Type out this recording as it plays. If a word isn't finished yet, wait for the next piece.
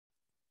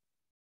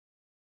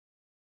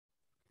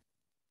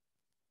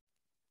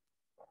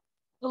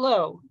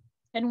Hello,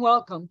 and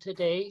welcome to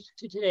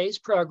today's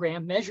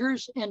program,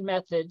 Measures and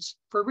Methods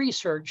for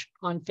Research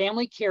on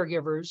Family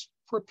Caregivers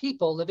for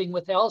People Living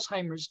with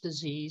Alzheimer's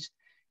Disease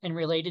and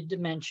Related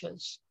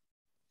Dementias.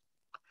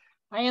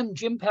 I am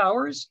Jim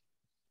Powers,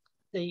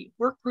 the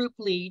workgroup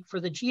lead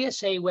for the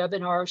GSA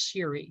webinar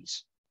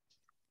series.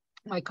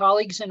 My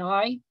colleagues and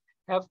I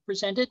have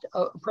presented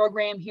a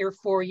program here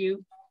for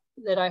you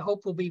that I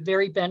hope will be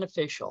very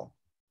beneficial.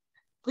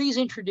 Please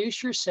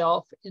introduce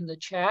yourself in the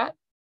chat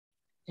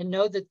and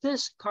know that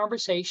this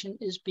conversation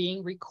is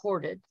being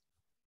recorded.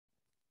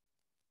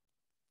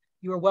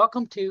 You are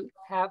welcome to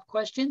have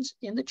questions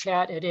in the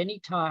chat at any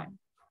time.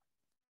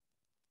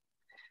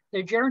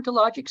 The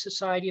Gerontological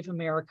Society of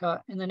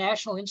America and the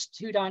National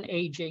Institute on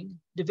Aging,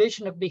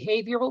 Division of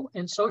Behavioral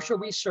and Social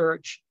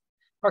Research,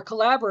 are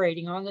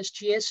collaborating on this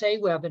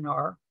GSA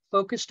webinar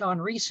focused on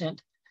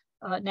recent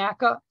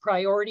NACA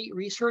priority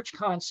research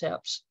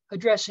concepts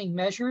addressing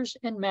measures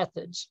and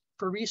methods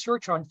for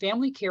research on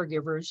family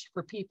caregivers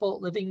for people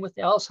living with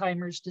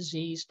Alzheimer's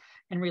disease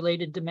and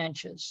related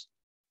dementias.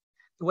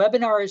 The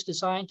webinar is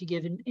designed to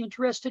give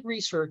interested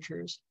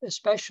researchers,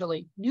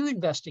 especially new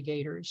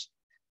investigators,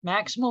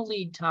 maximal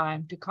lead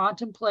time to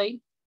contemplate,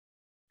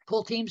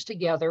 pull teams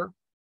together,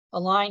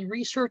 align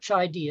research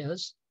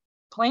ideas,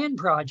 plan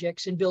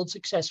projects, and build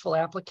successful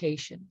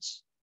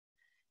applications.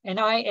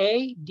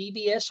 NIA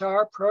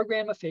DBSR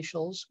program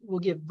officials will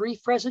give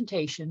brief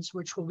presentations,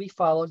 which will be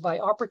followed by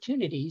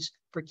opportunities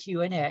for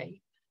Q&A.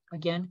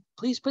 Again,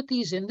 please put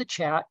these in the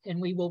chat and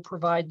we will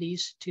provide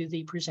these to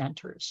the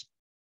presenters.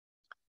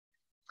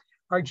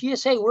 Our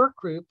GSA work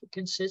group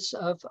consists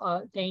of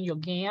Daniel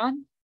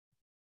Gann,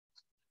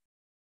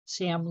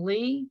 Sam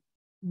Lee,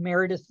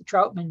 Meredith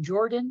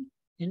Troutman-Jordan,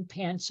 and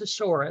Pan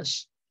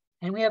Sasoris.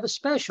 And we have a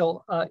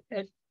special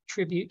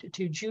tribute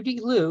to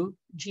Judy Liu,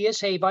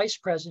 GSA Vice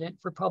President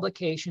for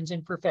Publications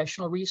and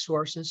Professional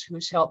Resources, who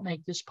has helped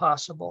make this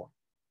possible.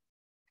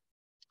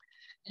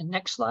 And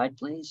next slide,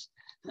 please.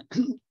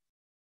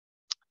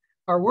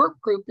 Our work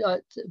group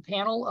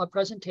panel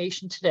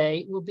presentation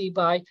today will be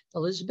by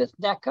Elizabeth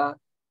Neca,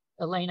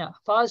 Elena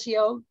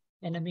Fazio,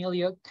 and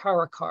Amelia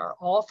Karakar,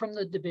 all from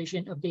the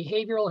Division of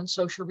Behavioral and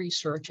Social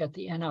Research at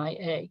the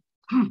NIA.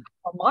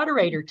 Our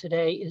moderator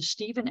today is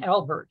Stephen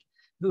Albert,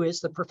 who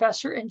is the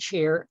professor and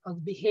chair of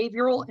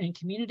Behavioral and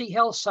Community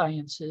Health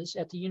Sciences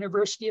at the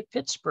University of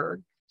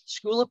Pittsburgh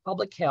School of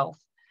Public Health,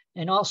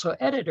 and also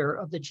editor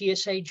of the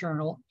GSA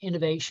journal,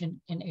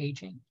 Innovation in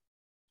Aging.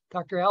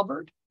 Dr.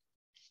 Albert?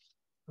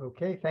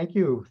 Okay, thank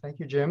you. Thank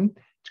you, Jim.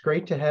 It's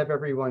great to have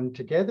everyone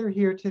together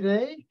here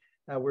today.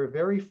 We're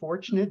very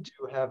fortunate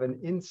to have an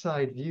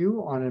inside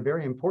view on a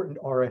very important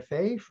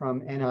RFA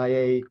from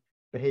NIA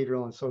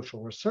Behavioral and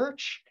Social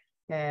Research,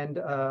 and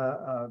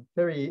a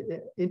very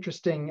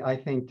interesting, I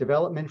think,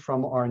 development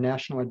from our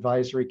National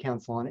Advisory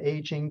Council on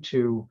Aging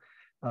to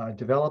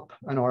develop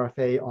an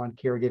RFA on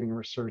caregiving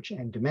research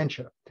and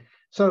dementia.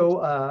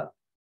 So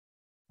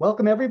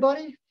welcome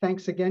everybody.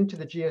 Thanks again to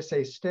the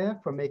GSA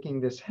staff for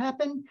making this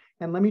happen.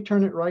 And let me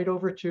turn it right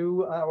over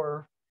to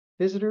our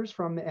visitors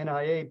from the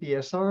NIA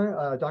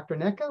DBSR. Dr.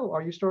 Neca,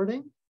 are you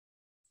starting?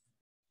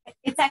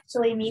 It's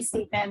actually me,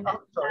 Stephen.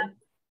 Oh, sorry.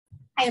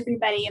 Hi,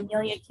 everybody.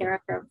 Amelia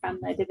Karakar from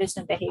the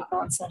Division of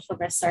Behavioral and Social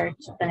Research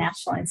at the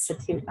National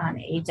Institute on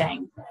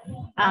Aging.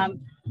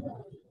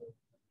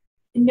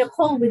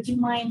 Nicole, would you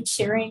mind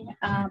sharing,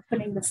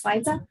 putting the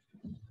slides up?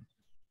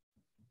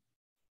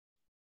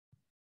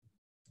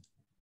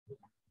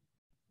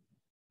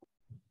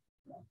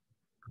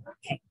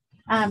 Okay.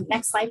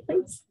 Next slide,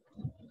 please.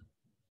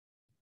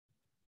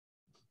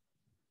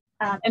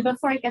 And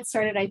before I get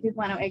started, I did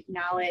want to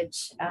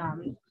acknowledge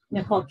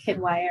Nicole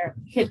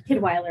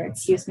Kidweiler,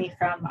 excuse me,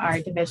 from our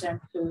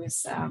division,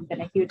 who's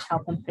been a huge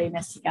help in putting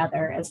this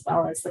together, as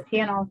well as the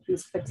panel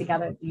who's put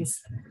together these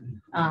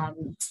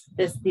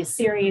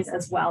series,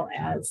 as well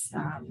as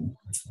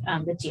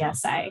the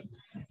GSA.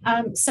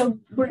 So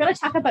we're going to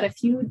talk about a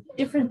few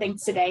different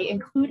things today,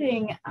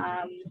 including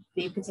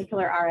the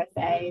particular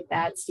RFA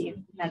that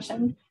Stephen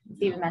mentioned.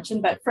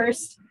 But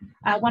first,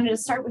 I wanted to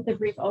start with a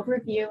brief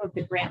overview of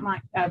the grant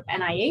of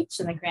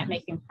NIH and the grant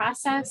making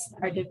process,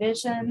 our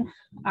division,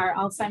 our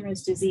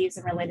Alzheimer's disease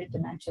and related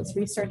dementias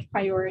research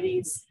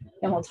priorities.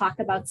 Then we'll talk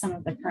about some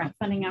of the current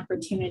funding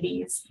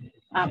opportunities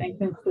and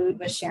conclude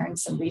with sharing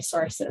some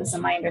resources.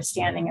 And my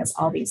understanding is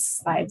all these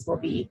slides will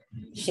be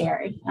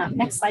shared.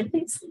 Next slide,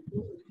 please.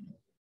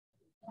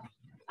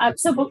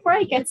 So before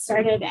I get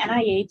started,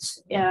 NIH,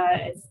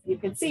 as you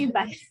can see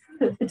by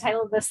the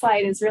title of the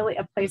slide, is really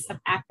a place of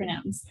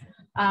acronyms.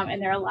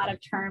 And there are a lot of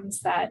terms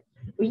that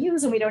we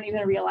use and we don't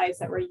even realize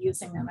that we're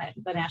using them at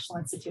the National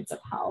Institutes of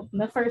Health.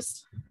 And the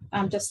first,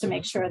 just to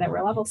make sure that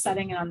we're level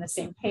setting and on the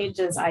same page,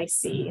 is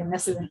IC, and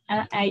this is an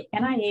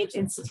NIH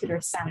Institute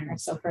or Center.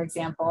 So for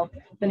example,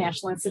 the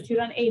National Institute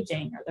on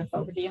Aging or the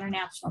FOAs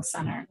International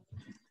Center.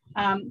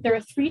 There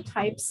are three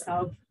types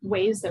of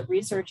ways that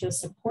research is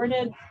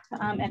supported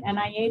at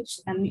NIH,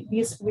 and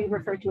these we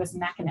refer to as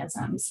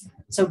mechanisms.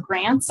 So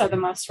grants are the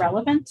most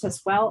relevant,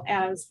 as well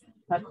as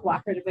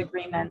cooperative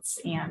agreements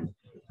and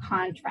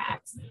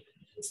contracts.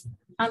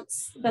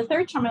 The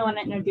third term I want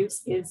to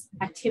introduce is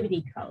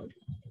activity code.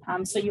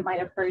 So you might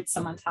have heard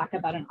someone talk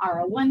about an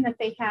R01 that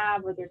they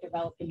have, or they're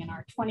developing an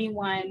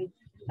R21,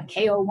 a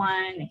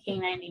K01, a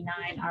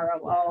K99,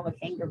 ROO, a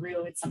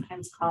kangaroo, it's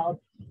sometimes called.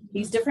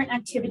 These different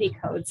activity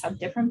codes have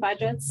different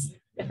budgets,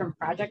 different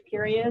project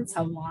periods,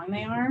 how long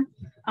they are,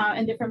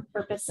 and different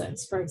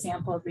purposes, for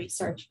example,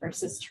 research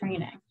versus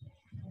training.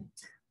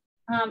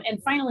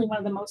 And finally, one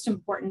of the most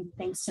important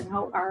things to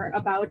know are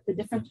about the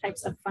different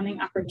types of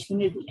funding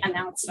opportunity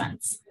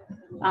announcements.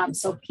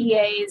 So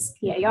PAs,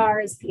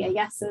 PARs,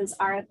 PASs,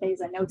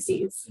 RFAs, and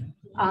NOCs.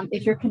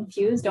 If you're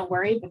confused, don't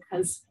worry,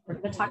 because we're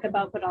going to talk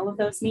about what all of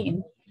those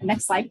mean.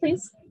 Next slide,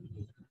 please.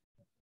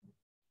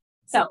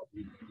 So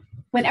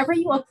whenever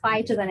you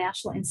apply to the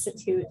National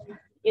Institutes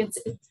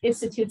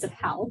of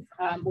Health,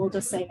 we'll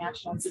just say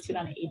National Institute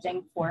on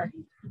Aging for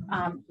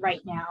right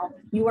now,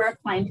 you are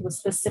applying to a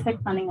specific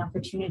funding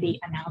opportunity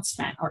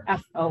announcement, or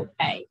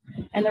FOA,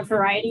 and a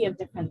variety of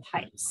different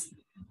types.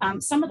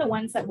 Some of the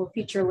ones that will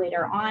feature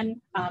later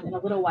on in a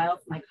little while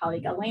from my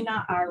colleague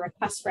Elena are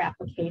requests for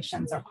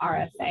applications, or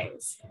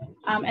RFAs.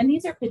 And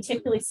these are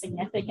particularly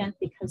significant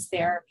because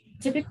they're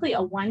typically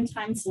a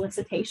one-time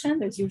solicitation.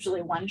 There's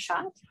usually one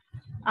shot.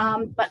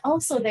 But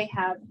also they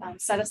have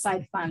set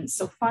aside funds.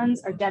 So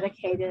funds are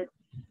dedicated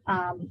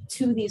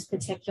to these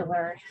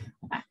particular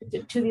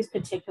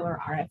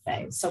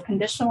RFAs. So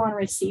conditional on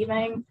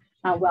receiving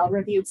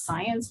well-reviewed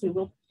science, we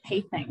will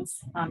pay things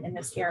in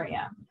this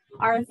area.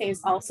 RFAs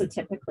also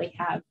typically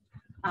have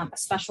a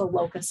special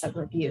locus of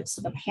review.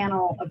 So the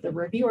panel of the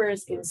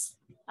reviewers is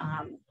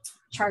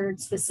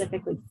chartered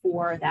specifically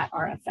for that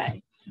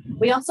RFA.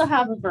 We also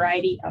have a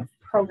variety of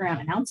program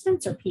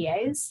announcements, or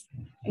PAs,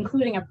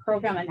 including a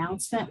program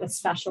announcement with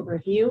special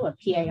review, a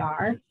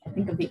PAR. I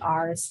think of the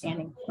R as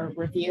standing for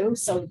review.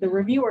 So the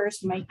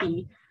reviewers might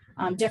be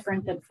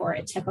different than for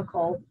a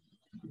typical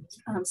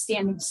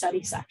standing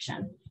study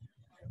section.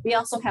 We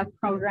also have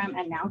program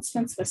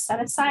announcements with set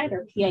aside,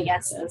 or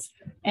PASs.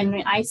 And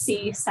when I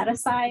see set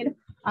aside,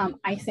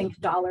 I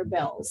think dollar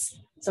bills.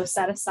 So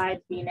set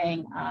aside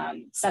meaning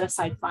set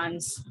aside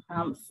funds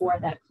for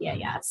that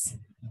PAS.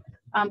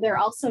 They're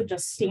also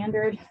just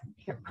standard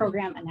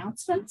program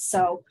announcements.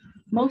 So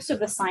most of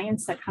the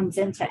science that comes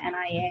into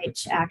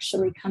NIH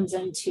actually comes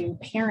into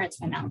parent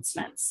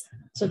announcements.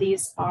 So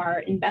these are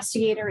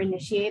investigator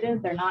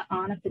initiated. They're not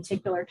on a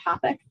particular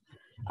topic.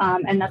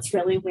 And that's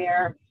really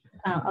where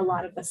a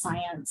lot of the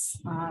science,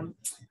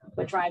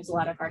 what drives a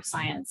lot of our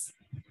science.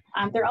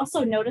 There are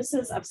also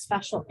notices of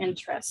special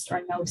interest, or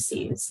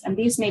NOCs, and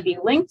these may be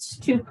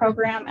linked to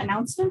program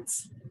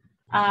announcements.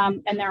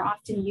 And they're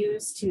often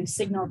used to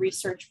signal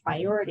research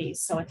priorities.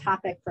 So a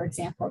topic, for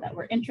example, that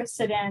we're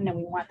interested in and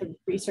we want the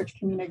research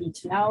community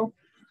to know,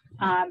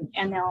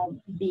 and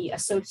they'll be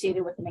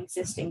associated with an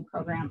existing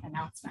program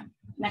announcement.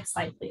 Next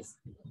slide, please.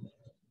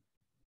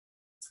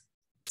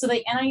 So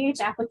the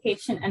NIH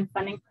application and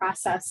funding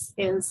process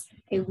is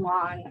a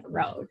long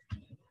road.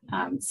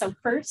 So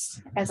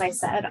first, as I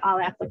said, all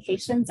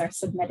applications are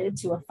submitted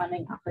to a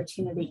funding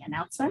opportunity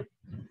announcement.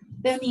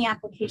 Then the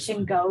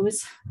application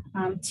goes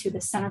to the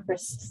Center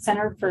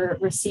for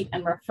Receipt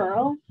and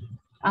Referral,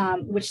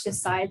 which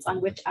decides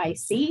on which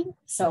IC,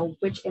 so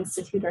which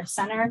institute or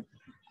center,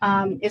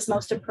 is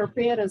most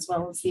appropriate, as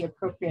well as the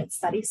appropriate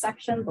study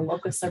section, the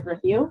locus of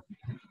review.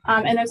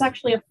 And there's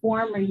actually a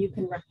form where you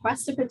can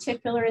request a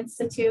particular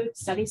institute,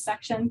 study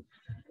section,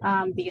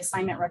 the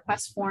assignment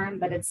request form,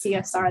 but it's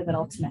CSR that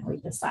ultimately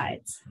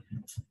decides.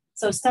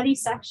 So study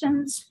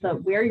sections,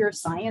 where your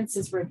science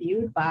is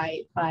reviewed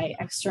by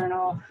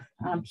external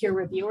peer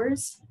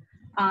reviewers,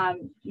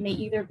 may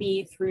either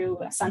be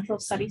through a central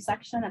study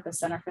section at the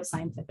Center for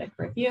Scientific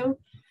Review,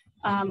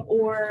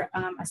 or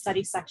a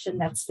study section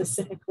that's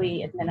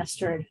specifically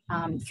administered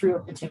through a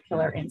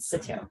particular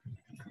institute.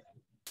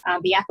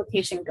 The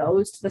application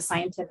goes to the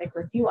scientific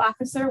review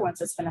officer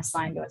once it's been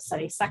assigned to a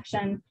study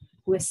section,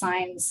 who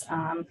assigns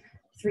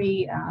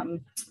 3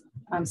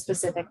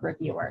 specific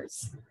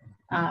reviewers.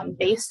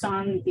 Based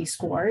on the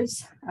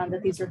scores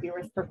that these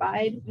reviewers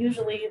provide,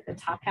 usually the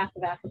top half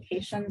of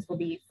applications will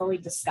be fully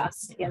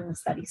discussed in the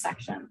study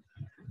section.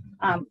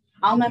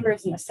 All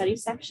members in the study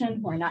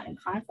section who are not in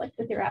conflict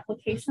with your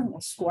application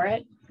will score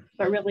it,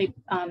 but really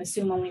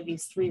assume only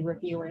these 3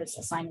 reviewers,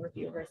 assigned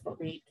reviewers, will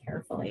read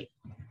carefully.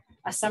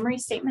 A summary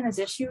statement is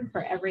issued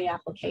for every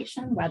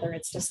application, whether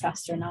it's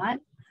discussed or not,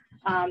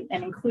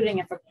 and including,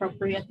 if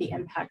appropriate, the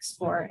impact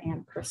score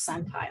and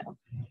percentile.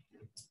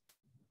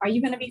 Are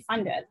you going to be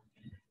funded?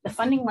 The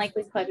funding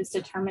likelihood is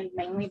determined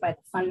mainly by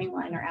the funding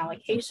line or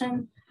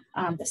allocation,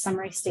 the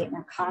summary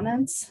statement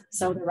comments,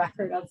 so the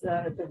record of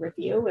the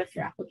review if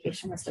your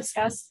application was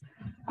discussed,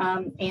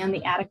 and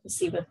the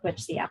adequacy with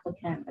which the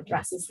applicant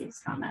addresses these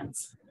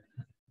comments.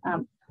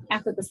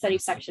 After the study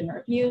section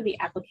review, the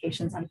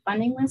applications on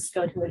funding list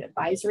go to an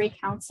advisory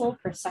council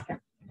for second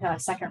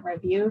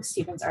review.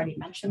 Stephen's already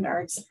mentioned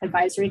our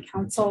advisory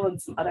council and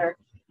some other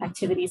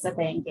activities that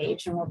they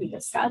engage in will be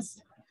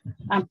discussed.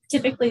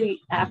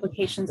 Typically,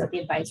 applications at the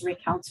advisory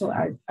council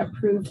are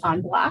approved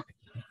en bloc,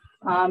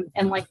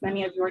 And like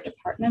many of your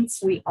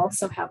departments, we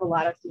also have a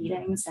lot of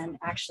meetings, and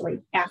actually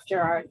after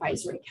our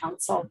advisory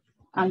council,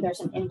 there's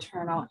an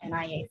internal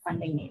NIA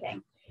funding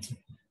meeting.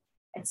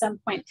 At some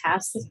point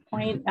past this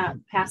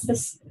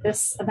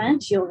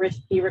event, you'll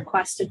be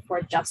requested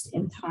for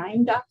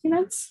just-in-time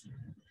documents,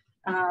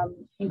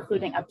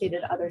 including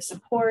updated other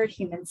support,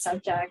 human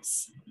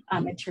subjects,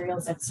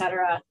 materials,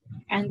 etc.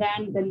 And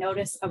then the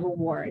notice of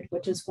award,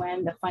 which is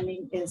when the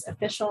funding is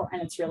official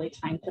and it's really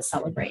time to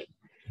celebrate.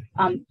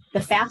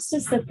 The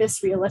fastest that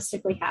this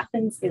realistically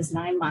happens is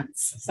 9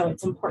 months. So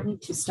it's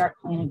important to start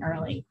planning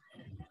early.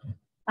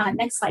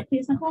 Next slide,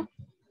 please, Nicole.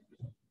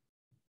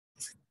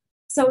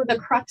 So the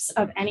crux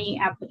of any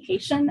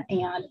application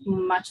and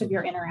much of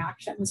your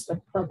interactions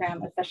with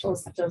program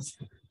officials, such as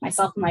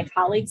myself and my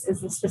colleagues,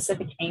 is the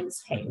specific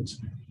aims page.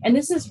 And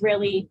this is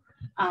really,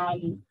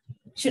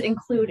 should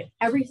include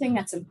everything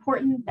that's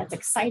important, that's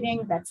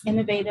exciting, that's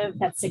innovative,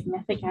 that's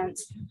significant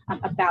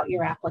about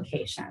your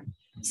application.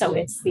 So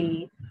it's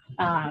the,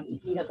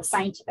 the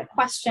scientific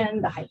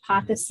question, the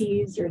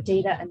hypotheses, your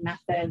data and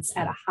methods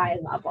at a high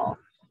level.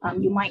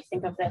 You might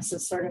think of this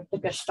as sort of the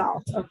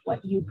gestalt of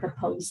what you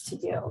propose to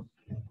do.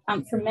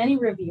 For many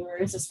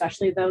reviewers,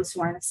 especially those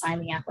who aren't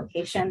assigned the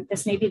application,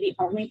 this may be the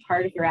only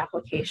part of your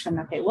application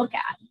that they look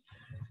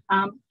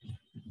at.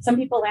 Some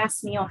people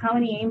ask me, oh, how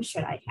many aims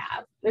should I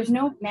have? There's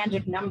no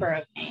magic number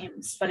of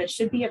aims, but it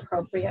should be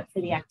appropriate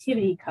for the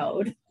activity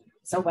code.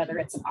 So whether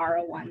it's an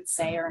R01,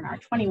 say, or an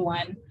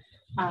R21,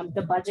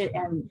 the budget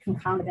and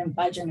concomitant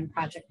budget and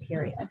project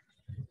period.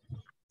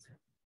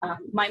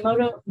 My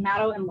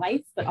motto in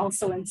life, but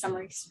also in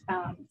summary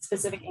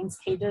specific aims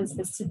pages,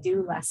 is to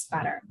do less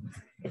better.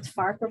 It's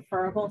far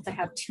preferable to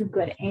have 2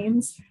 good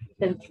aims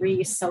than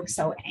 3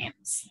 so-so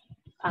aims.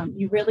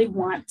 You really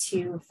want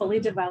to fully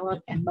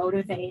develop and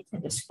motivate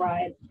and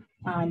describe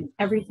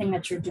everything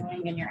that you're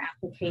doing in your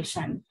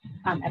application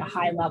at a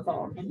high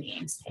level in the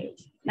aims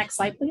page. Next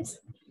slide, please.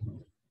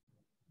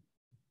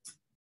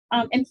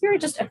 And here are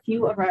just a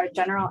few of our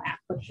general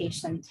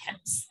application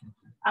tips.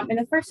 And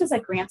the first is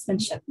that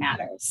grantsmanship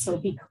matters. So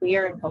be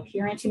clear and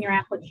coherent in your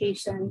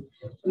application.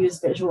 Use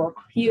visual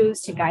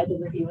cues to guide the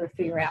reviewer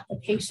through your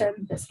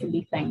application. This can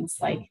be things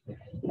like,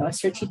 a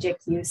strategic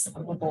use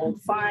of a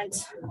bold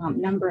font,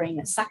 numbering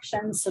the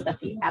sections so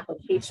that the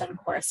application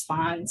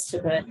corresponds to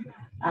the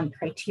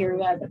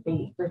criteria that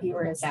the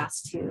reviewer is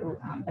asked to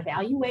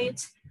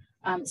evaluate.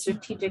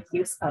 Strategic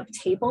use of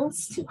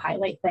tables to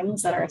highlight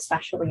things that are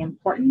especially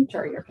important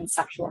or your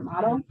conceptual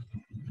model.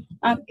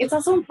 It's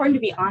also important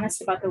to be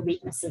honest about the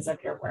weaknesses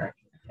of your work.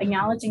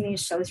 Acknowledging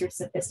these shows your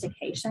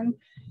sophistication,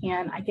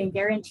 and I can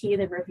guarantee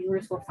that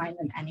reviewers will find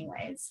them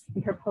anyways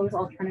and propose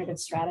alternative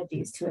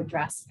strategies to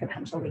address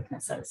potential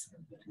weaknesses.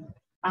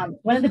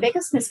 One of the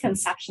biggest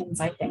misconceptions,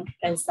 I think,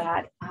 is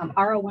that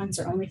R01s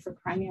are only for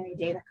primary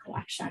data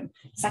collection.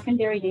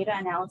 Secondary data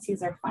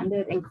analyses are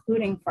funded,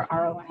 including for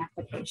R01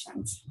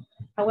 applications.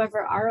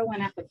 However, R01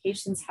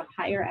 applications have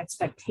higher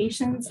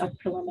expectations of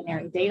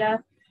preliminary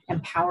data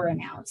and power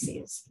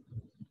analyses.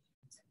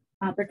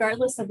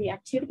 Regardless of the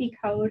activity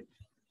code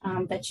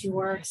that you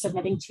are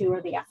submitting to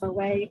or the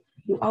FOA,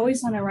 you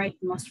always want to write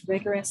the most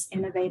rigorous,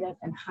 innovative,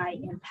 and high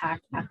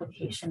impact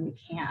application you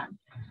can.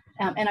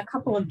 And a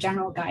couple of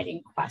general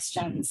guiding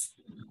questions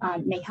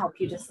may help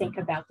you to think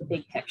about the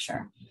big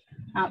picture.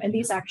 And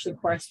these actually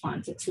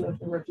correspond to 2 of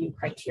the review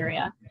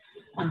criteria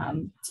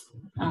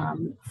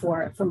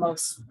for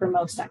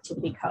most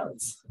activity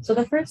codes. So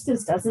the first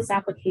is, does this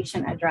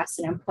application address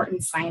an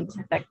important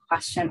scientific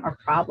question or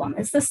problem?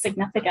 Is this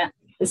significant?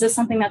 Is this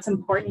something that's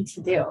important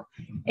to do?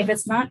 If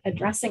it's not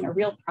addressing a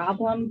real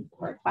problem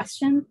or a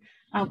question,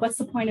 what's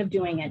the point of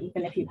doing it,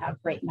 even if you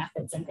have great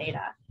methods and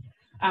data?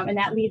 And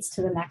that leads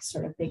to the next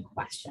sort of big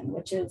question,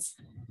 which is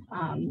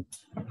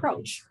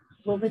approach.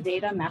 Will the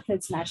data,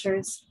 methods,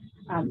 measures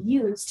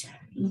used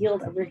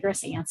yield a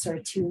rigorous answer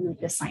to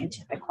the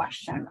scientific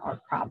question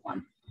or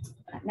problem?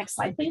 Next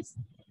slide, please.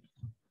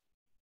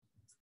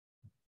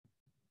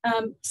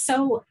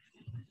 So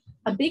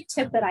a big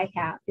tip that I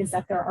have is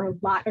that there are a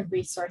lot of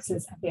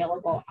resources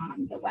available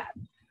on the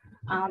web.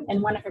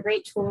 And one of the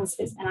great tools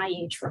is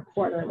NIH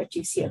Reporter, which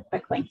you see a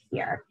quick link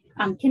here.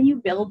 Can you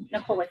build,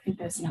 Nicole? I think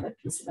there's another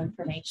piece of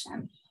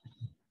information.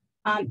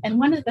 And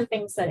one of the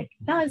things that it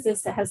does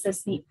is it has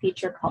this neat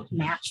feature called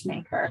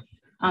Matchmaker.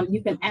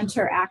 You can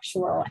enter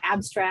actual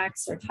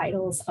abstracts or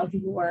titles of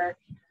your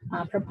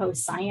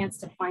proposed science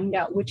to find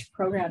out which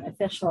program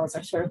officials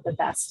are sort of the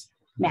best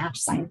match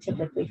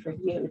scientifically for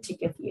you to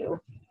give you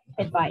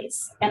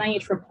advice.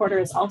 NIH Reporter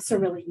is also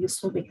really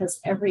useful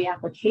because every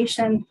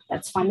application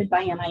that's funded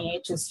by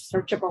NIH is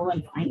searchable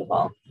and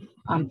findable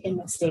in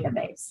this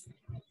database.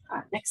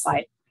 Next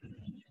slide.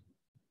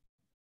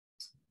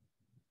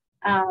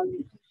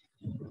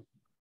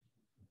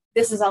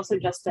 This is also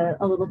just a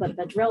little bit of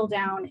a drill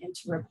down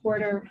into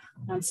Reporter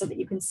so that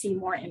you can see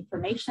more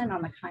information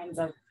on the kinds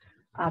of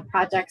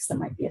projects that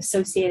might be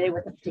associated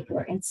with a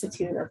particular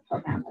institute or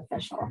program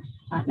official.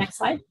 Next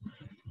slide.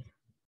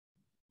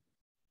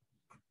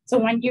 So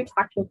when you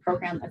talk to a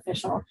program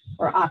official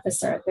or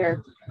officer,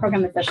 their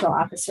program official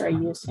officer are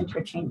used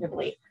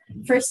interchangeably.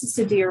 First is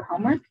to do your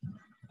homework,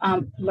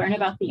 learn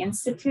about the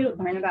Institute,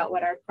 learn about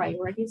what our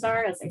priorities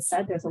are. As I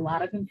said, there's a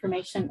lot of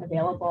information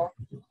available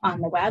on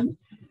the web.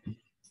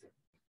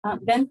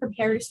 Then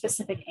prepare your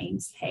specific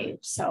aims page.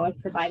 So I've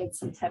provided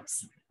some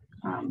tips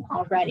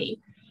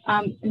already.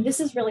 And this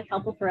is really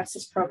helpful for us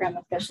as program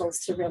officials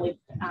to really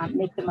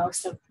make the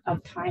most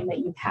of time that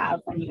you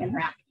have when you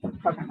interact with the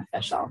program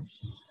official.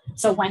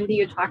 So when do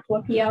you talk to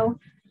a PO?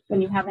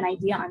 When you have an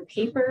idea on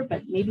paper,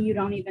 but maybe you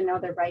don't even know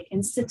the right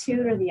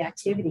institute or the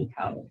activity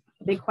code.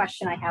 The big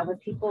question I have with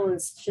people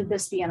is, should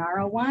this be an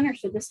R01 or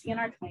should this be an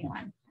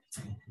R21?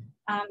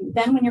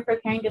 Then when you're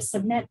preparing to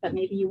submit, but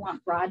maybe you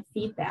want broad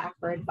feedback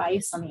or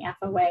advice on the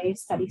FOA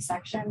study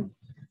section,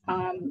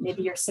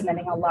 maybe you're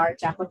submitting a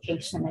large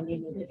application and you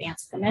need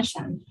advance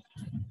permission.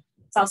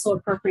 It's also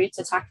appropriate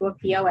to talk to a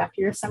PO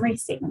after your summary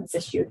statement is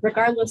issued,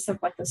 regardless of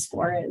what the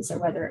score is or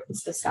whether it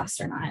was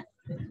discussed or not.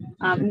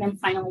 And then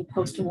finally,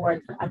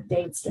 post-award for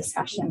updates,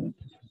 discussion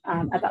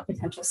about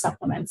potential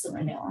supplements and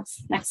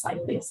renewals. Next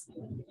slide, please.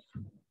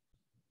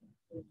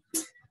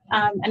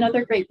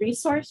 Another great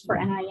resource for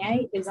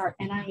NIA is our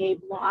NIA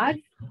blog.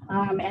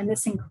 And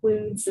this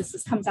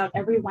comes out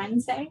every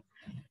Wednesday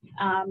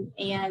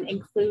and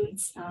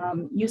includes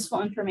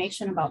useful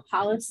information about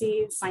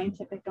policies,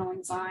 scientific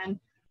goings-on.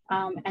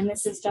 And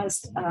this is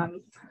just a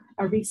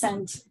relatively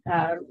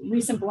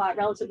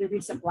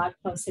recent blog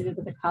post I did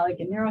with a colleague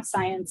in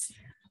neuroscience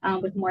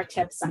with more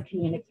tips on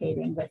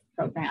communicating with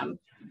program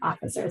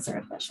officers or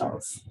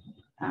officials.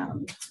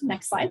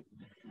 Next slide.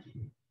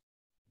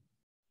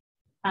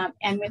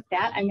 And with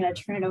that, I'm going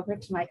to turn it over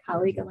to my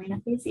colleague, Elena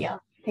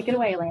Fazio. Take it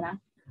away, Elena.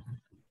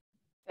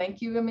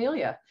 Thank you,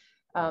 Amelia.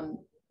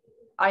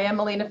 I am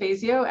Elena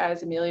Fazio.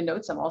 As Amelia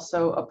notes, I'm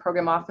also a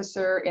program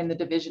officer in the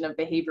Division of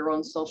Behavioral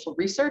and Social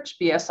Research,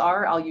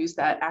 BSR. I'll use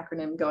that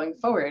acronym going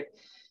forward.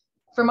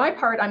 For my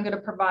part, I'm going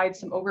to provide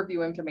some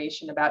overview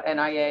information about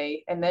NIA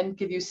and then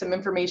give you some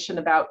information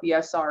about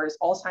BSR's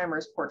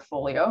Alzheimer's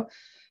portfolio,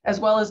 as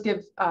well as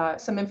give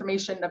some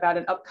information about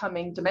an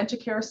upcoming Dementia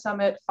Care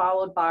Summit,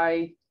 followed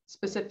by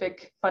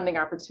specific funding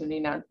opportunity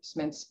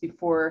announcements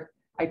before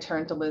I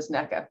turn to Liz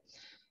NECA.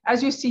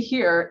 As you see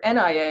here,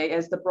 NIA,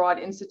 as the broad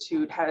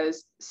institute,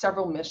 has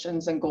several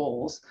missions and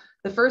goals.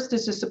 The first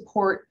is to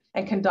support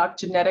and conduct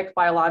genetic,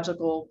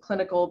 biological,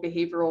 clinical,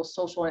 behavioral,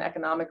 social, and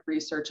economic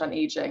research on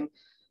aging.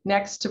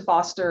 Next, to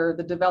foster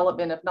the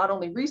development of not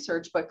only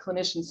research, but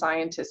clinician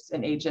scientists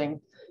in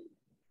aging.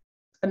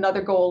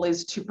 Another goal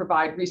is to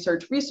provide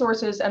research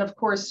resources, and of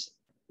course,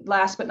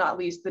 last but not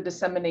least, the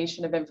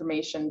dissemination of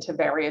information to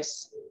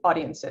various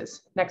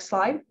audiences. Next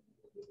slide.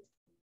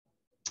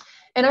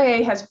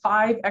 NIA has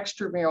 5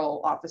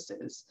 extramural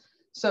offices.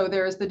 So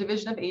there's the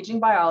Division of Aging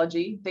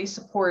Biology. They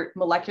support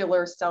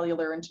molecular,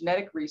 cellular, and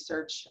genetic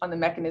research on the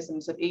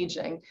mechanisms of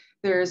aging.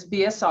 There's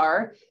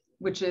BSR,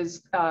 which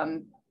is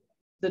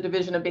the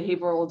Division of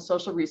Behavioral and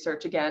Social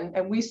Research again,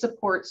 and we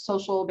support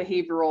social,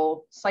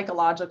 behavioral,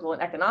 psychological,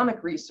 and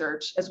economic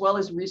research, as well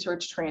as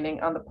research training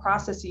on the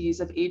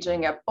processes of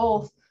aging at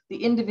both the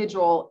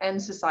individual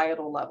and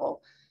societal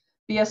level.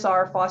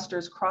 BSR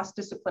fosters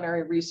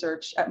cross-disciplinary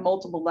research at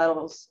multiple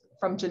levels,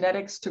 from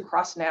genetics to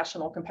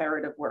cross-national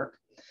comparative work.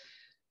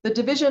 The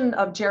Division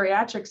of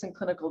Geriatrics and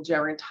Clinical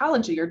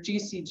Gerontology, or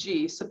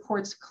GCG,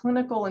 supports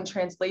clinical and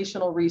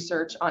translational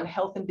research on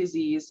health and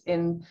disease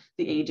in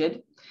the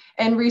aged,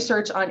 and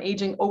research on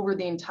aging over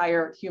the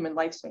entire human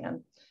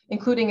lifespan,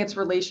 including its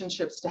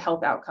relationships to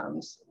health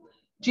outcomes.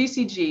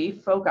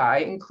 GCG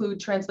foci include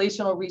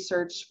translational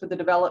research for the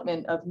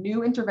development of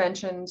new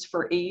interventions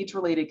for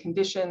age-related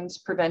conditions,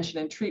 prevention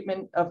and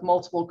treatment of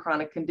multiple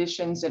chronic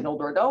conditions in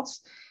older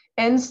adults,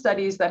 and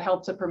studies that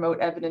help to promote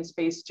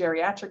evidence-based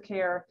geriatric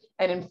care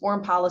and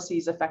inform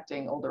policies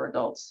affecting older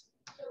adults.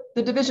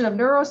 The Division of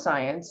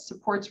Neuroscience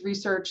supports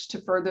research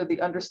to further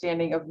the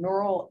understanding of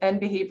neural and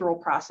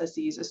behavioral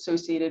processes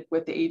associated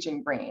with the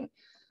aging brain.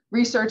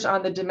 Research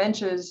on the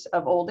dementias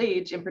of old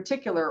age, in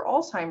particular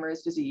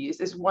Alzheimer's disease,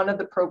 is one of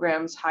the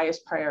program's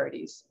highest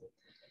priorities.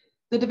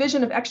 The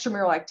Division of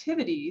Extramural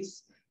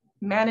Activities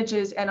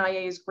manages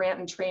NIA's grant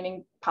and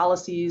training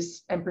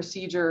policies and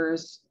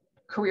procedures,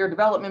 career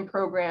development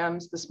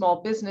programs, the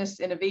Small Business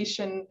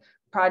Innovation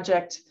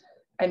Project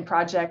and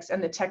projects,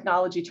 and the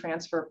Technology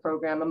Transfer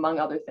Program, among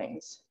other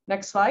things.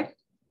 Next slide.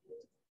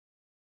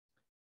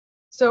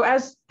 So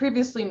as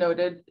previously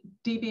noted,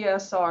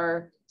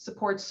 DBSR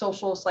supports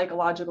social,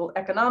 psychological,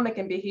 economic,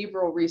 and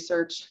behavioral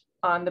research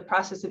on the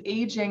process of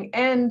aging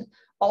and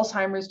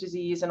Alzheimer's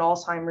disease and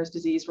Alzheimer's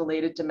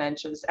disease-related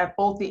dementias at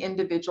both the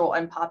individual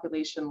and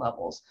population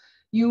levels.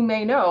 You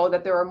may know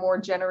that there are more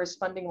generous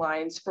funding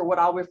lines for what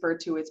I'll refer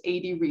to as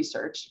AD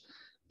research.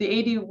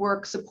 The AD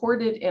work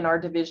supported in our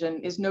division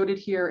is noted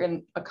here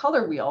in a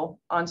color wheel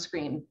on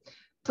screen.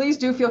 Please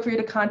do feel free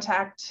to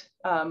contact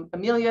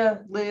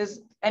Amelia,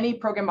 Liz, any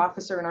program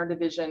officer in our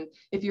division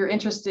if you're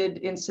interested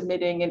in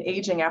submitting an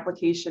aging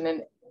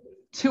application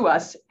to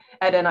us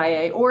at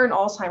NIA, or an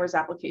Alzheimer's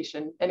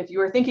application. And if you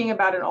are thinking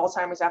about an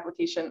Alzheimer's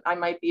application, I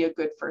might be a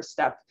good first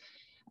step.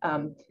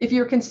 If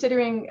you're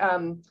considering,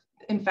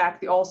 in fact,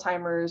 the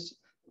Alzheimer's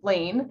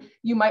lane,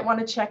 you might want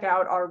to check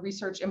out our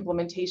research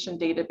implementation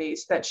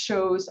database that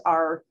shows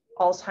our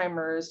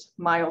Alzheimer's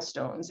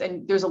milestones.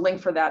 And there's a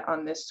link for that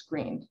on this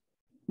screen.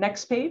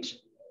 Next page.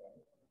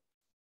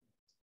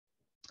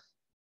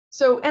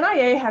 So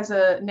NIA has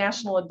a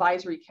National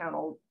Advisory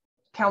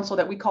Council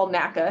that we call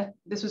NACA.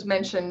 This was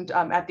mentioned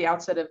at the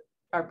outset of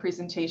our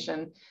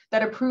presentation,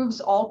 that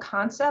approves all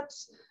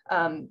concepts.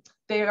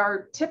 They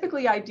are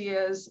typically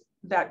ideas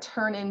that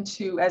turn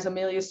into, as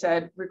Amelia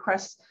said,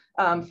 requests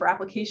for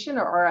application,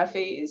 or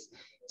RFAs.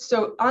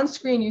 So on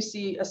screen, you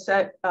see a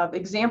set of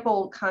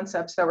example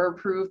concepts that were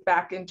approved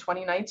back in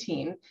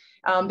 2019.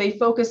 They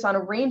focus on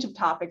a range of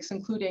topics,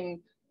 including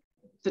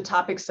the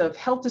topics of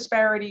health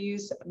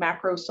disparities,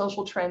 macro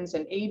social trends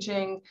and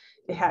aging.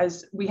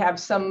 We have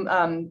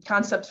some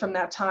concepts from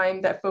that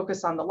time that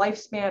focus on the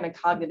lifespan and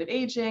cognitive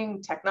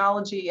aging,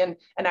 technology, and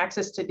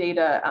access to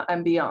data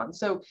and beyond.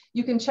 So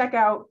you can check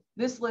out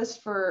this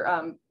list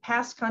for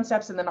past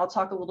concepts, and then I'll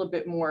talk a little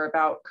bit more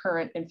about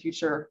current and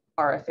future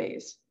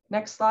RFAs.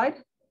 Next slide.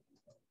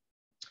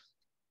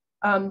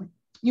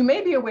 You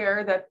may be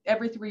aware that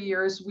every 3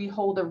 years we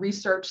hold a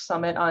research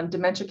summit on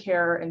dementia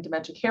care and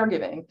dementia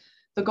caregiving.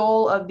 The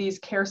goal of these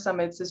care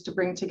summits is to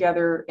bring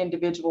together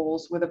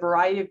individuals with a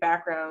variety of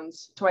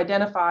backgrounds to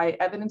identify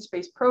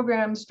evidence-based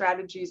programs,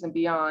 strategies, and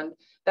beyond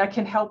that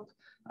can help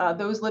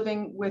those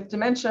living with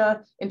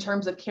dementia in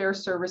terms of care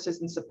services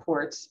and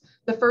supports.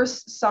 The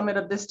first summit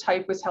of this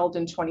type was held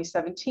in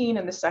 2017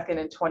 and the second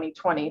in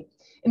 2020.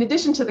 In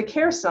addition to the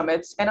care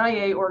summits,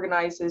 NIA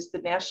organizes the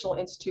National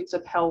Institutes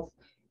of Health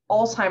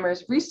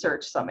Alzheimer's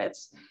Research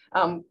Summits.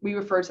 We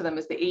refer to them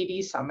as the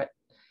AD Summit.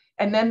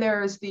 And then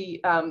there's the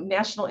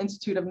National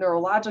Institute of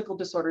Neurological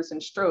Disorders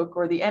and Stroke,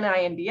 or the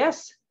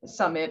NINDS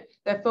Summit,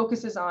 that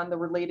focuses on the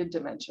related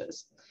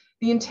dementias.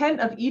 The intent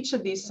of each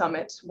of these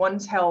summits,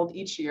 one's held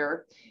each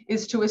year,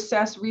 is to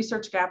assess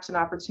research gaps and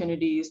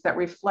opportunities that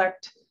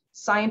reflect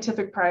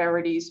scientific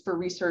priorities for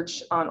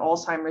research on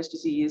Alzheimer's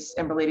disease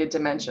and related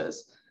dementias.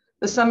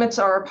 The summits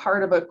are a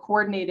part of a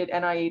coordinated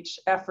NIH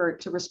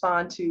effort to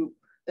respond to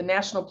the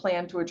National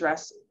Plan to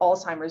Address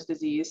Alzheimer's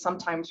Disease,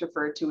 sometimes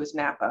referred to as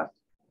NACA.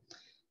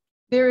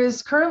 There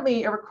is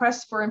currently a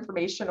request for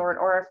information, or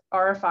an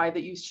RFI,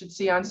 that you should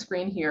see on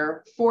screen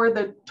here for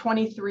the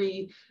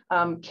 23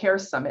 Care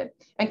Summit,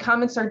 and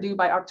comments are due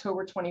by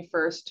October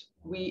 21st.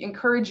 We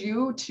encourage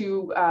you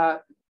to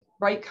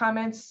write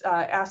comments,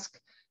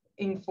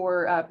 asking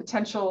for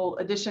potential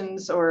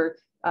additions or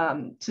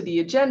to the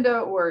agenda,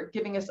 or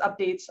giving us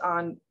updates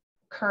on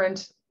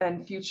current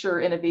and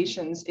future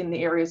innovations in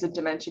the areas of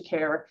dementia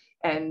care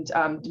and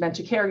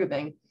dementia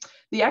caregiving.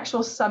 The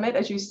actual summit,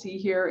 as you see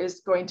here,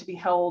 is going to be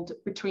held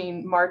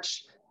between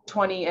March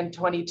 20 and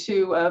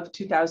 22 of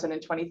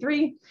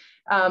 2023,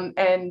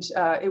 and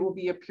it will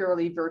be a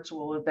purely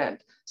virtual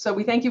event. So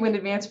we thank you in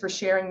advance for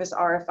sharing this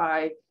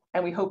RFI,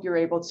 and we hope you're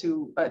able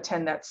to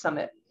attend that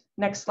summit.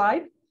 Next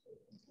slide.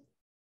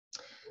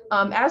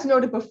 As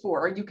noted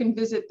before, you can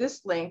visit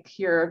this link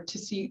here to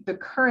see the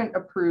current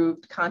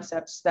approved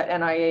concepts that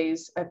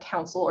NIA's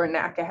council, or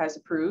NACA, has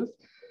approved.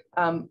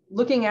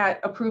 Looking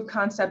at approved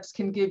concepts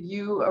can give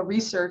you, a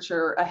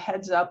researcher, a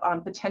heads up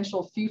on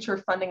potential future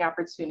funding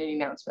opportunity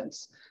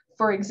announcements.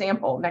 For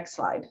example, next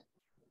slide.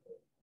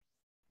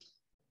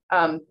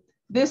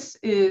 This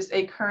is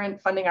a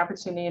current funding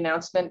opportunity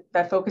announcement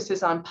that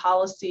focuses on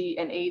policy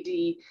and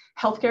AD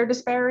healthcare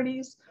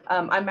disparities.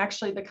 I'm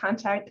actually the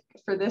contact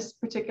for this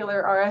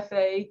particular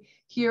RFA.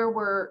 Here,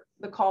 where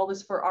the call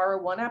is for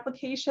R01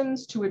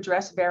 applications to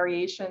address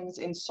variations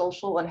in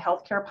social and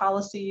healthcare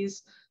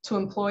policies, to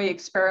employ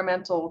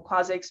experimental,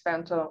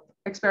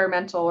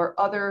 quasi-experimental, or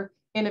other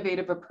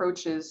innovative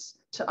approaches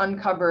to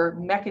uncover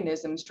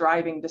mechanisms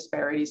driving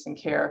disparities in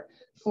care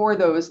for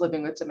those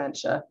living with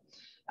dementia.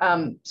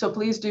 So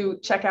please do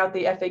check out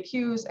the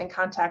FAQs and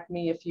contact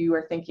me if you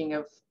are thinking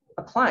of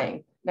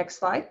applying. Next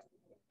slide.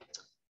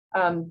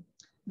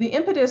 The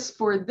impetus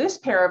for this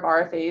pair of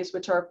RFAs,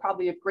 which are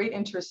probably of great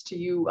interest to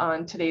you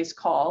on today's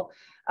call,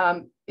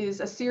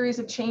 is a series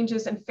of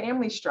changes in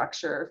family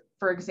structure.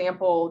 For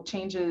example,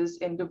 changes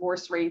in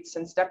divorce rates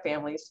and step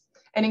families,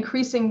 and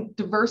increasing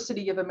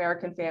diversity of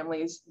American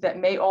families that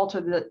may alter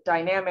the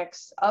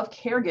dynamics of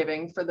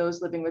caregiving for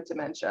those living with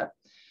dementia.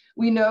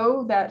 We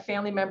know that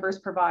family members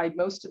provide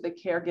most of the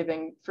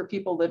caregiving for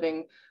people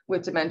living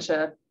with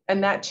dementia,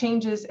 and that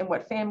changes in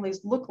what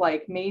families look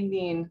like may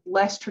mean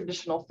less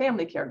traditional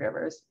family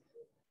caregivers.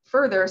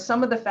 Further,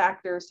 some of the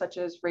factors such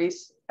as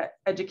race,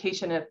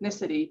 education, and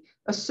ethnicity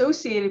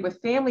associated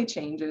with family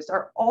changes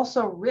are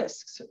also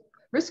risk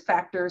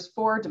factors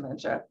for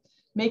dementia,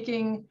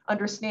 making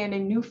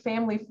understanding new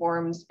family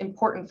forms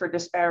important for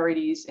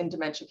disparities in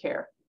dementia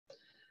care.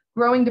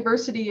 The growing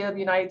diversity of the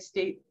United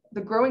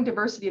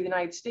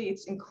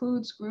States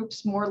includes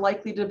groups more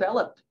likely to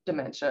develop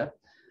dementia.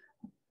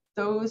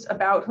 those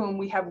about whom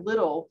we have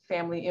little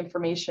family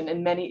information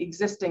in many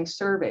existing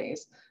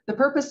surveys. The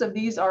purpose of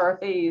these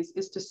RFAs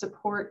is to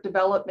support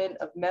development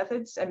of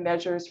methods and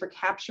measures for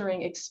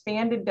capturing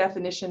expanded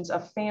definitions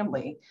of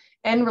family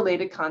and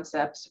related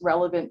concepts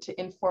relevant to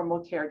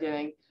informal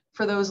caregiving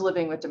for those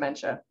living with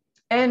dementia,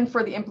 and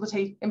for the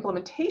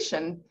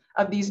implementation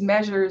of these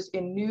measures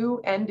in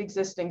new and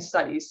existing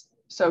studies,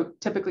 so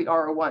typically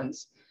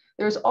R01s.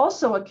 There's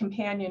also a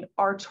companion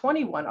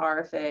R21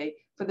 RFA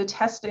for the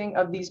testing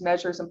of these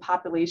measures in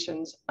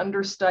populations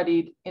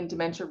understudied in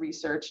dementia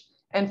research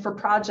and for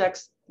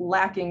projects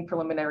lacking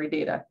preliminary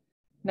data.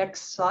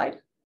 Next slide.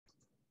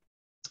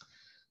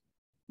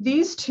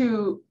 These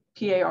two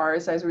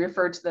PARs, as we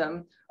refer to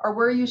them, are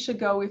where you should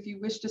go if you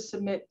wish to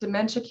submit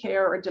dementia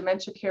care or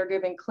dementia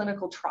caregiving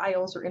clinical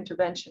trials or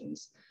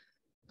interventions.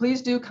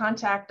 Please do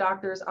contact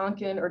Drs.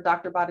 Ankin or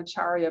Dr.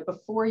 Bhattacharya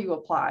before you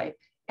apply.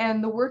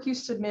 And the work you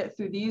submit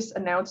through these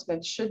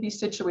announcements should be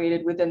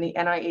situated within the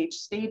NIH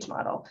stage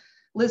model.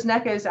 Liz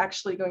NECA is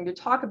actually going to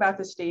talk about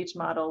the stage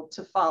model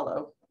to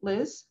follow.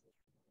 Liz?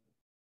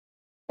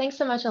 Thanks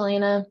so much,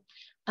 Elena.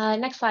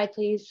 Next slide,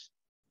 please.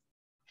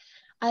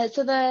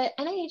 So the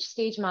NIH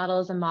stage model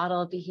is a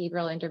model of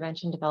behavioral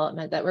intervention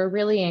development that we're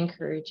really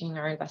encouraging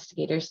our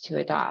investigators to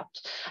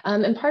adopt.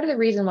 And part of the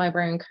reason why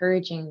we're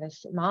encouraging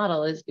this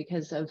model is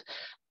because of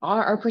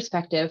our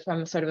perspective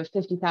from sort of a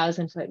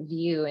 50,000-foot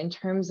view in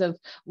terms of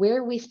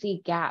where we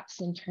see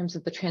gaps in terms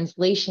of the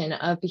translation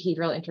of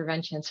behavioral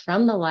interventions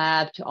from the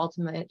lab to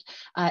ultimate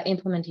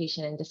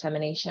implementation and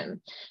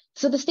dissemination.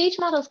 So the stage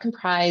model is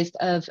comprised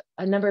of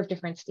a number of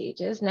different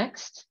stages.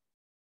 Next.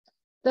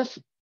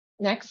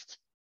 Next.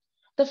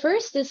 The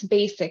first is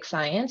basic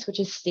science, which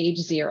is stage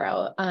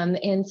 0.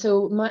 And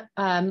so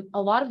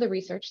a lot of the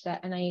research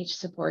that NIH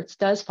supports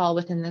does fall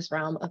within this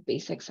realm of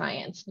basic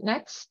science.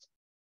 Next.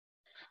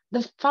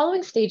 The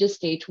following stage is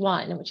stage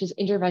 1, which is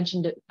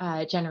intervention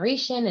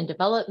generation and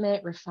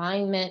development,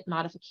 refinement,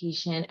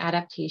 modification,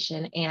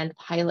 adaptation, and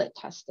pilot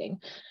testing.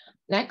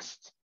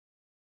 Next.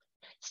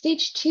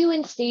 Stage 2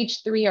 and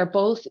stage 3 are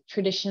both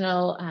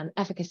traditional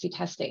efficacy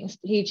testing.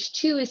 Stage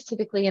 2 is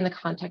typically in the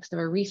context of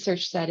a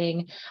research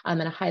setting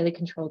in a highly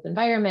controlled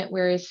environment,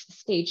 whereas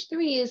stage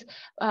 3 is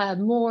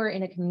more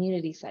in a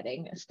community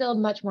setting, still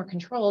much more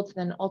controlled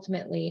than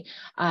ultimately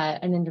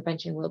an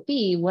intervention will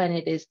be when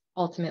it is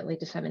ultimately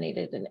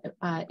disseminated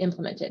and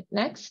implemented.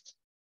 Next.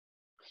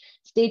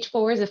 Stage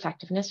 4 is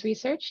effectiveness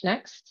research.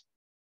 Next.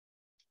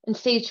 And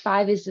stage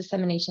 5 is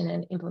dissemination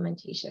and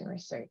implementation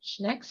research.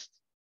 Next.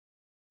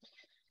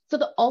 So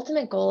the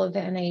ultimate goal of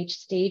the NIH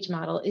stage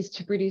model is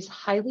to produce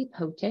highly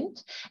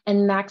potent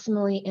and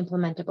maximally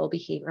implementable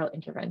behavioral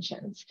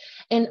interventions.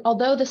 And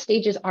although the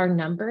stages are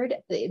numbered,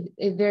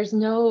 there's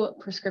no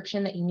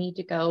prescription that you need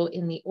to go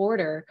in the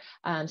order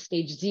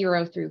stage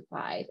 0 through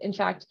 5. In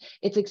fact,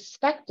 it's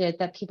expected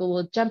that people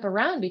will jump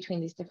around between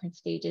these different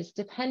stages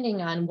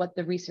depending on what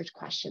the research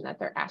question that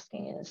they're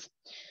asking is.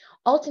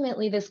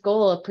 Ultimately, this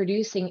goal of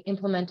producing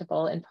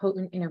implementable and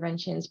potent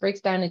interventions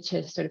breaks down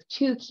into sort of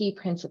 2 key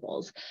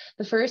principles.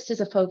 The first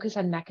is a focus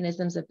on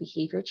mechanisms of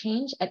behavior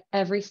change at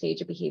every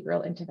stage of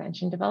behavioral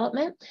intervention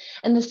development.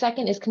 And the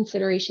second is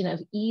consideration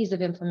of ease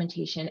of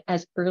implementation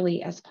as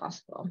early as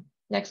possible.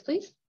 Next,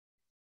 please.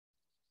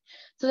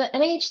 So the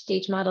NIH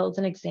stage model is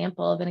an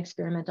example of an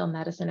experimental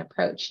medicine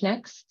approach.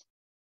 Next.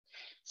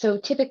 So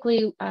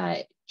typically,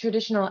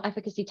 traditional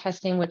efficacy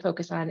testing would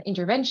focus on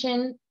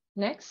intervention.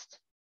 Next.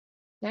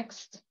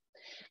 Next.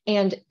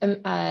 And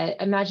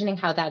imagining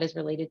how that is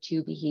related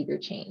to behavior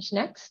change.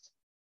 Next.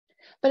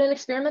 But an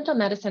experimental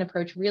medicine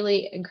approach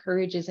really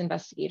encourages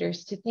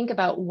investigators to think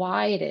about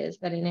why it is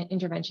that an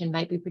intervention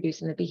might be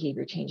producing the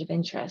behavior change of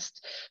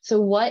interest.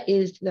 So what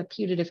is the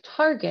putative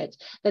target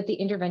that the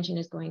intervention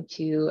is going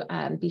to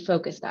be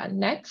focused on?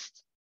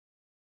 Next.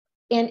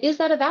 And is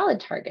that a valid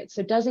target?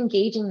 So does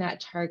engaging that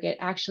target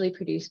actually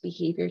produce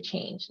behavior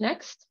change?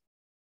 Next.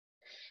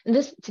 And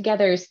this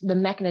together is the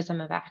mechanism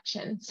of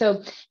action.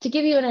 So to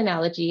give you an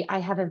analogy, I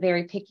have a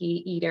very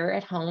picky eater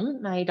at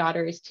home. My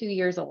daughter is 2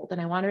 years old and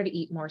I want her to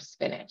eat more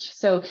spinach.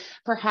 So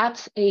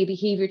perhaps a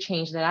behavior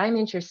change that I'm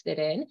interested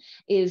in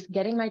is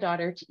getting my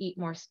daughter to eat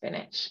more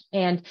spinach.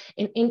 And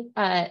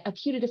a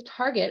putative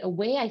target, a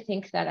way I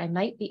think that I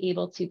might be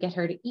able to get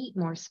her to eat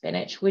more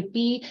spinach would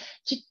be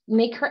to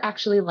make her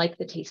actually like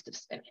the taste of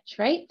spinach,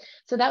 right?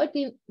 So that would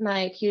be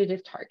my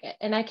putative target.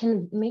 And I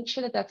can make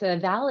sure that that's a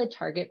valid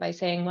target by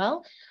saying,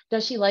 well,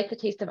 does she like the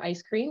taste of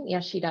ice cream?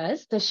 Yes, she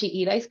does. Does she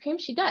eat ice cream?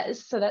 She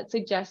does. So that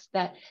suggests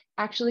that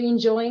actually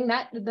enjoying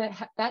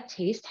that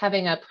taste,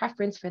 having a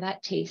preference for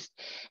that taste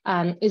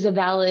is a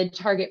valid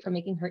target for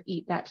making her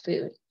eat that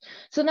food.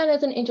 So then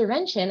as an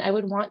intervention, I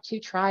would want to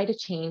try to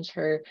change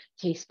her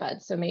taste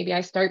buds. So maybe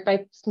I start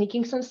by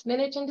sneaking some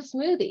spinach into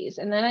smoothies,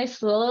 and then I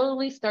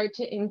slowly start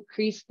to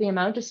increase the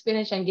amount of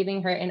spinach I'm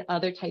giving her in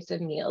other types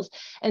of meals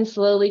and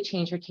slowly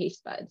change her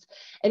taste buds.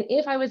 And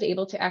if I was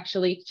able to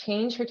actually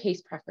change her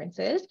taste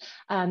preferences,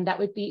 that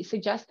would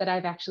suggest that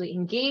I've actually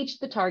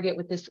engaged the target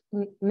with this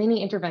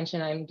mini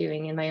intervention I'm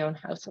doing in my own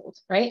household,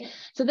 right?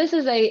 So this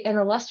is an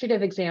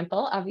illustrative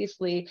example.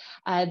 Obviously,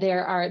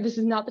 this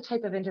is not the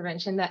type of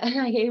intervention that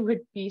NIA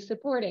would be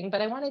supporting,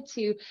 but I wanted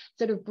to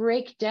sort of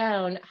break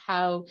down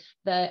how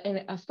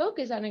a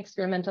focus on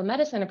experimental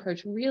medicine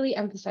approach really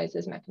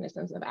emphasizes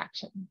mechanisms of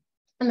action.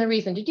 And the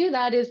reason to do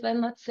that is then,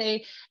 let's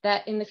say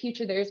that in the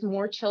future there's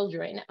more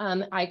children.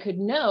 I could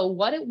know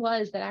what it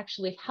was that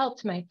actually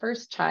helped my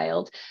first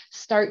child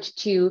start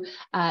to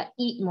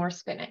eat more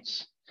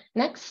spinach.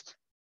 Next.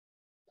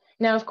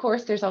 Now, of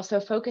course, there's also a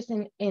focus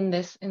in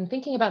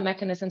thinking about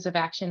mechanisms of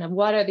action of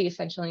what are the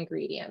essential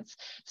ingredients.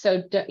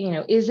 So,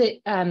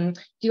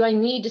 do I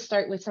need to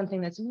start with something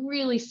that's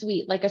really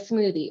sweet, like a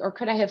smoothie, or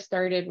could I have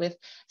started with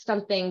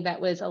something that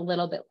was a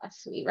little bit less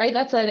sweet, right?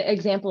 That's an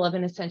example of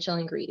an essential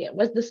ingredient.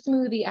 Was the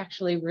smoothie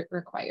actually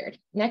required?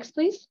 Next,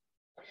 please.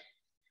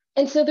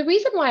 And so the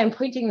reason why I'm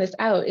pointing this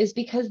out is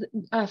because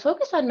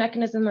focus on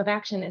mechanism of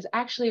action is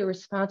actually a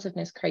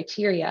responsiveness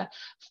criteria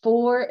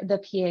for the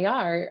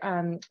PAR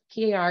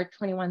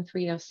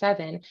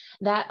 21307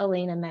 that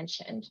Elena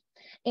mentioned.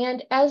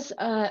 And as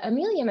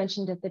Amelia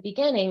mentioned at the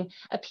beginning,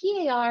 a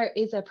PAR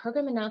is a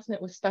program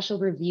announcement with special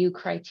review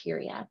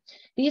criteria.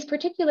 These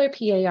particular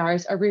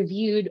PARs are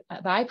reviewed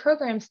by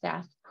program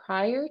staff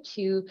prior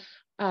to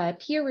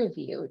peer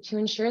review to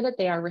ensure that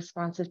they are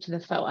responsive to the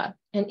FOA.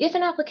 And if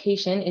an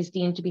application is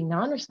deemed to be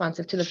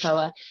non-responsive to the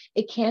FOA,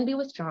 it can be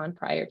withdrawn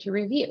prior to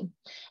review.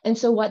 And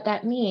so what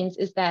that means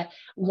is that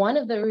one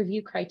of the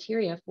review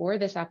criteria for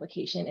this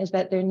application is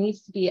that there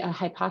needs to be a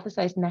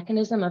hypothesized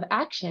mechanism of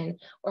action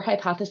or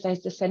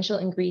hypothesized essential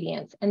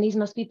ingredients, and these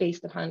must be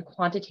based upon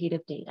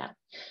quantitative data.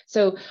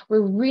 So we're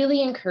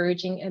really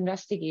encouraging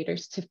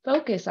investigators to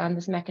focus on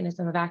this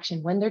mechanism of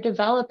action when they're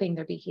developing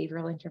their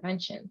behavioral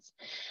interventions.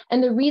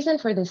 And the reason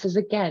for this is,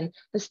 again,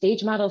 the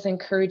STAGE model is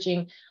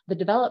encouraging the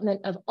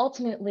development of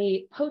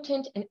ultimately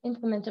potent and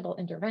implementable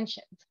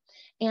interventions.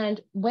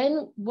 And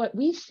what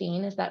we've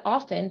seen is that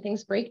often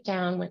things break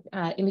down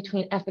in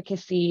between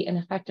efficacy and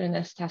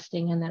effectiveness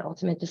testing and then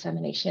ultimate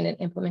dissemination and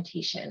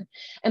implementation.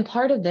 And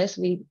part of this,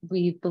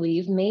 we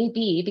believe, may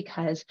be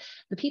because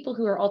the people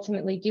who are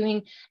ultimately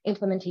doing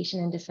implementation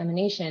and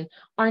dissemination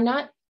are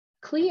not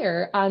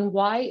clear on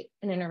why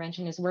an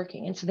intervention is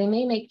working. And so they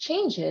may make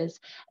changes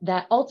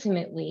that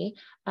ultimately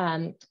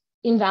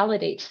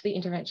invalidate the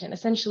intervention,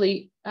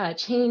 essentially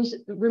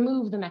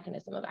remove the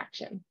mechanism of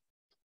action.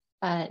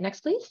 Next,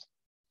 please.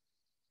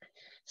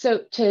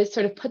 So to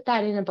sort of put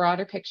that in a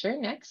broader picture,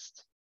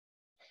 next.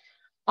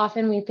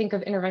 Often we think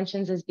of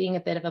interventions as being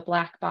a bit of a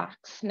black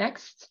box.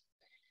 Next.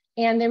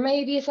 And there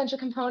may be essential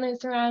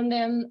components around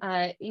them,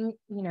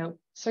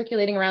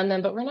 circulating around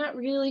them, but we're not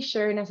really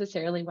sure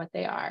necessarily what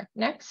they are.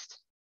 Next.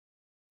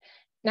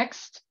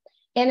 Next.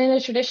 And in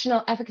a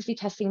traditional efficacy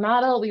testing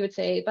model, we would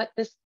say, but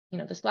this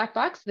black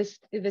box,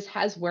 this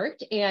has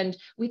worked, and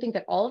we think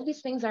that all of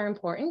these things are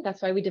important. That's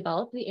why we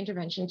developed the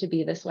intervention to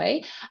be this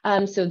way.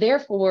 So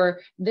therefore,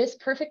 this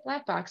perfect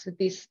black box with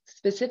these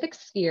specific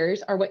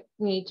spheres are what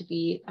need to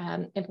be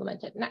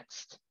implemented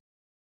next.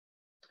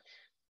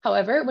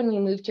 However, when we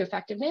move to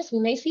effectiveness, we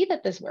may see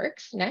that this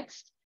works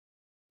next.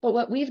 But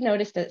what we've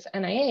noticed as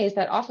NIA is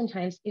that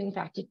oftentimes, in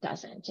fact, it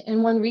doesn't.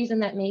 And one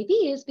reason that may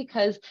be is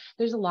because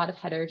there's a lot of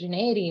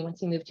heterogeneity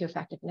once you move to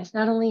effectiveness,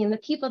 not only in the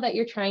people that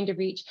you're trying to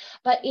reach,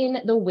 but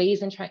in the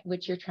ways in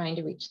which you're trying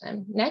to reach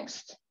them.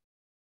 Next.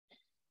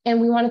 And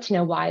we wanted to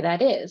know why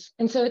that is.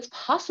 And so it's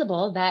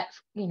possible that,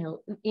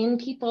 in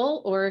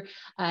people or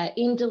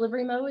in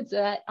delivery modes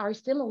that are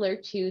similar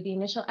to the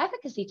initial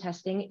efficacy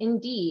testing,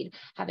 indeed,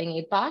 having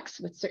a box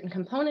with certain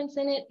components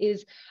in it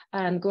is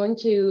going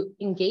to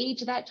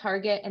engage that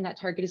target, and that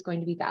target is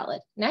going to be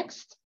valid.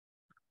 Next.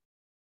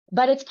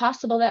 But it's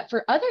possible that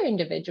for other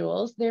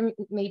individuals, there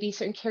may be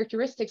certain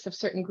characteristics of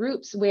certain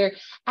groups where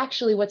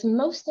actually what's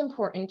most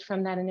important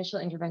from that initial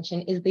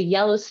intervention is the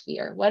yellow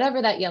sphere,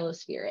 whatever that yellow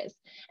sphere is.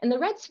 And the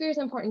red sphere is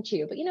important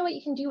too, but you know what?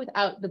 You can do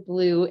without the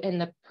blue and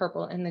the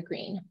purple and the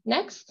green.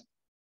 Next.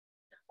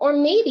 Or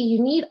maybe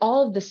you need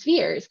all of the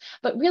spheres,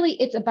 but really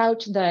it's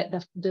about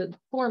the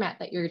format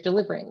that you're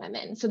delivering them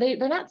in. So they're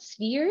not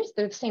spheres,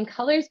 they're the same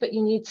colors, but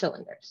you need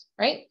cylinders,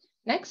 right?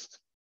 Next.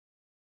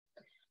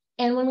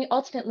 And when we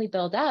ultimately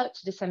build out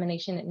to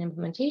dissemination and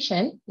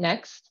implementation,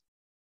 next,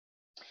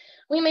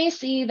 we may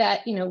see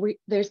that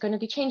there's going to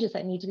be changes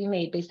that need to be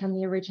made based on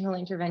the original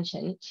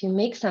intervention to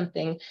make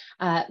something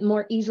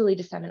more easily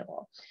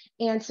disseminable.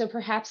 And so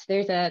perhaps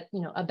there's a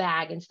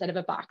bag instead of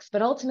a box,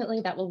 but ultimately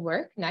that will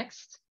work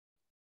next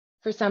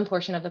for some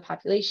portion of the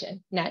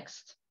population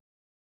next.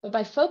 But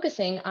by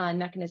focusing on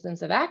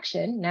mechanisms of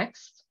action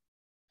next,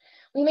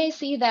 we may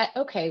see that,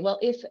 okay, well,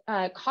 if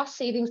cost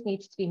savings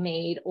needs to be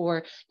made,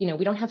 or,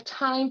 we don't have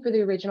time for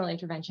the original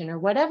intervention, or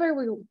whatever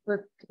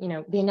we're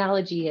the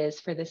analogy is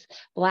for this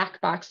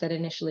black box that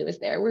initially was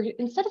there, we're,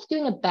 instead of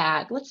doing a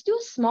bag, let's do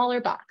a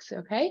smaller box,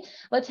 okay?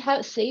 Let's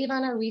save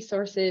on our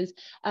resources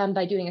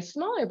by doing a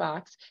smaller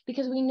box,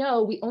 because we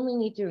know we only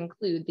need to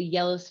include the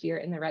yellow sphere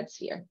and the red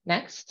sphere.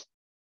 Next.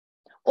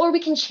 Or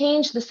we can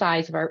change the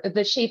size of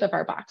the shape of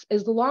our box,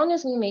 as long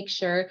as we make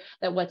sure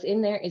that what's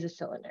in there is a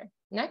cylinder.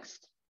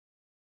 Next.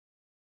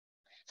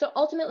 So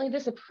ultimately,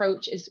 this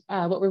approach is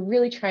what we're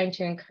really trying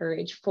to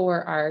encourage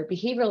for our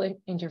behavioral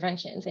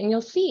interventions. And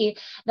you'll see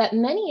that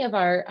many of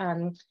our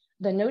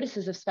the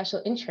notices of special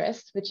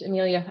interest, which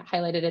Amelia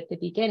highlighted at the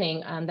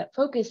beginning, that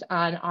focus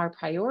on our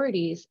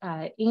priorities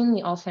in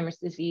the Alzheimer's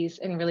disease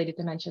and related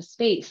dementia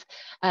space,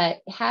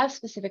 have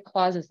specific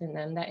clauses in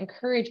them that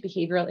encourage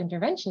behavioral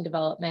intervention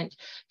development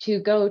to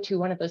go to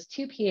one of those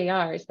two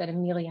PARs that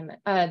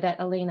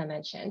Elena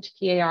mentioned,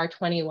 PAR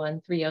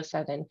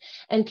 21307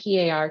 and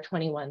PAR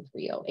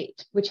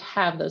 21308, which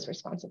have those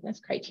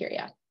responsiveness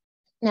criteria.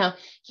 Now,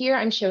 here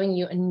I'm showing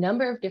you a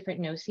number of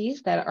different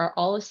NOCs that are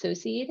all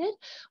associated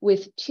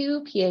with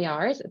two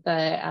PARs,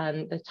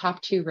 the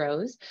top two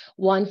rows,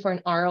 one for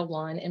an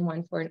R01 and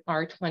one for an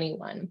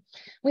R21.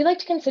 We like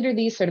to consider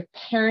these sort of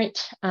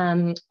parent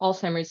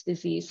Alzheimer's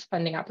disease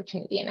funding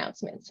opportunity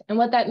announcements. And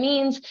what that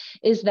means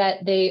is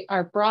that they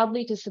are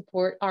broadly to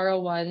support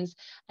R01s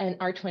and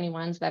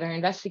R21s that are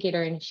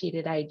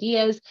investigator-initiated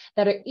ideas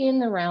that are in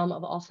the realm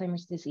of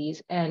Alzheimer's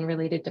disease and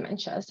related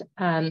dementias.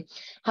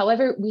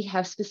 However, we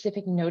have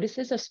specific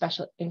notices of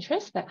special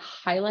interest that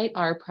highlight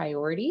our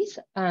priorities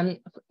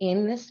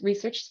in this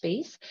research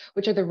space,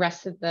 which are the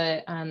rest of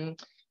the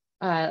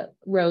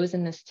rows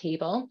in this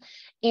table.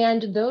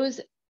 And those,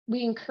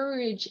 we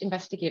encourage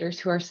investigators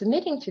who are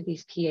submitting to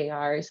these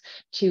PARs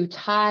to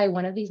tie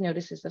one of these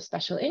notices of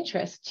special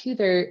interest to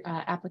their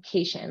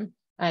application.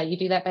 You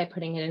do that by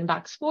putting it in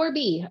box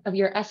 4B of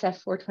your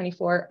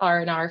SF424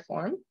 R&R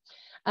form.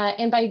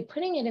 And by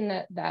putting it in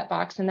that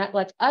box, and that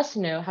lets us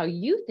know how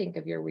you think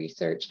of your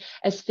research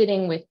as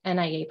fitting with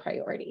NIA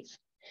priorities.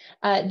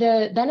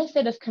 The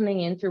benefit of coming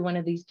in through one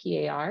of these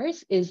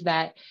PARs is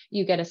that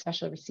you get a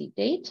special receipt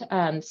date.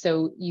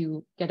 So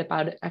you get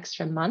about an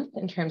extra month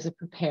in terms of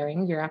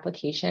preparing your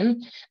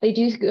application. They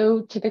do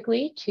go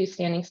typically to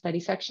standing study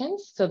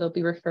sections. So they'll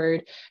be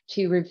referred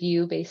to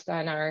review based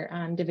on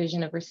our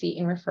division of receipt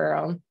and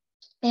referral.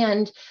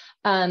 And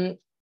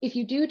if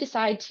you do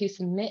decide to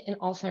submit an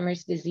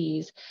Alzheimer's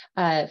disease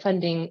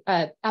funding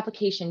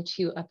application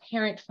to a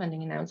parent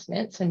funding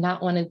announcement, so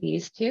not one of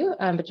these two,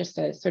 but just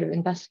a sort of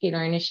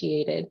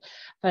investigator-initiated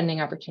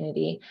funding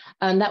opportunity,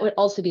 that would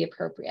also be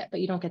appropriate, but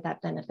you don't get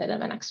that benefit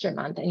of an extra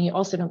month. And you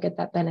also don't get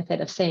that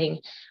benefit of saying,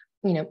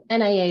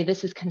 NIA,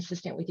 this is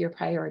consistent with your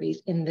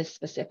priorities in this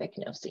specific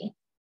NOCI.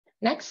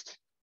 Next.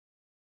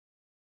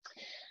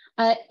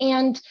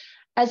 And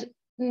as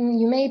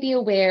you may be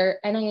aware,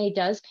 NIA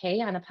does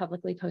pay on a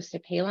publicly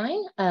posted pay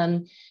line,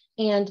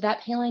 and that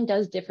pay line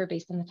does differ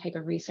based on the type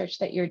of research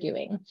that you're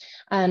doing.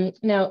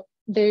 Now,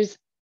 there's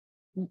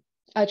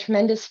a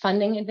tremendous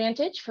funding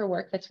advantage for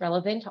work that's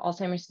relevant to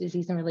Alzheimer's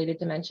disease and related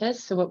dementias.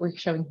 So what we're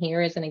showing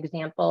here is an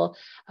example,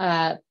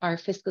 our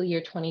fiscal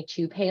year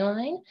 22 pay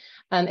line.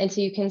 And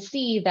so you can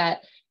see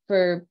that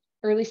for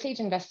early stage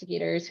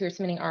investigators who are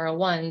submitting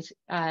R01s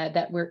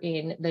that were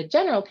in the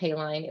general pay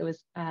line, it was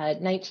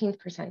 19th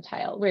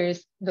percentile,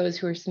 whereas those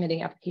who are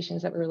submitting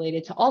applications that were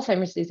related to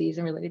Alzheimer's disease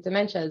and related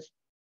dementias,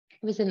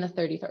 it was in the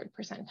 33rd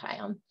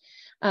percentile.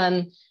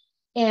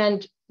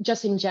 And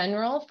just in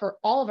general, for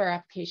all of our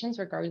applications,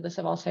 regardless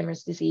of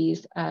Alzheimer's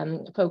disease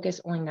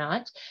focus or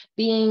not,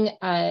 being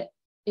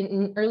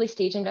an early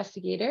stage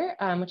investigator,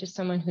 which is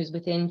someone who's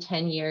within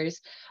 10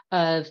 years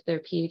of their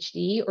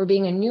PhD, or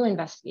being a new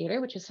investigator,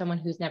 which is someone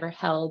who's never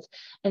held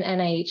an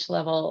NIH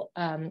level,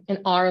 an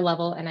R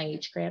level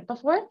NIH grant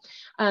before,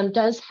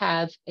 does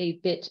have a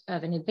bit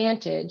of an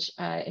advantage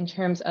in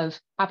terms of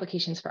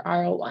applications for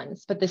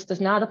R01s, but this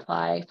does not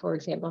apply, for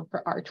example,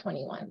 for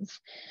R21s.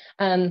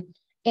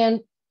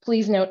 And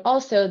please note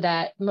also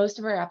that most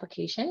of our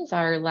applications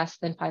are less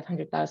than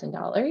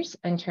 $500,000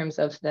 in terms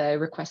of the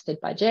requested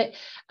budget.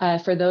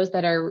 For those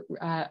that are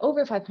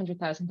over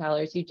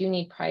 $500,000, you do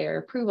need prior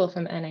approval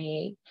from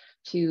NIA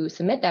to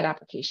submit that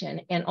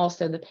application, and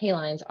also the pay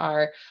lines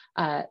are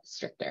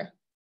stricter.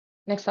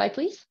 Next slide,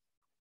 please.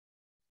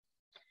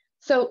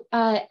 So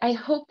I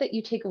hope that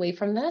you take away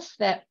from this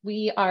that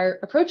we are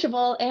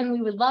approachable and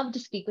we would love to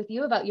speak with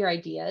you about your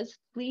ideas.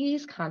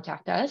 Please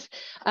contact us.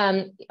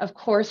 Of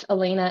course,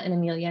 Elena and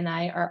Amelia and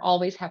I are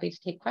always happy to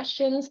take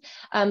questions,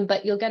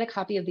 but you'll get a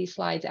copy of these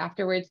slides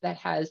afterwards that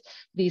has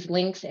these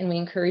links, and we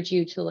encourage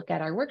you to look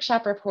at our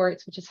workshop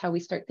reports, which is how we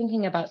start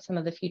thinking about some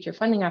of the future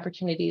funding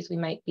opportunities we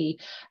might be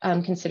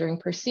considering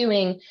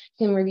pursuing.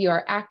 You can review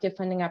our active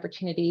funding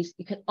opportunities.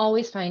 You can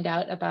always find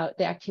out about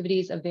the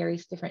activities of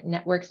various different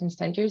networks and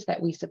centers that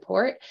we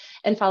support,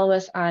 and follow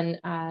us on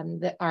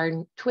our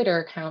Twitter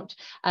account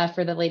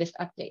for the latest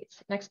updates.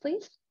 Next,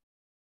 please.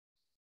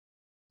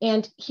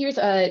 And here's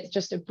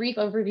just a brief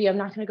overview. I'm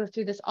not going to go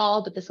through this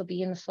all, but this will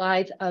be in the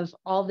slides of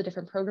all the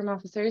different program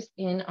officers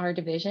in our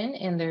division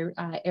and their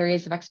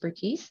areas of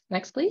expertise.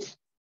 Next, please.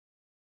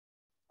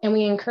 And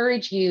we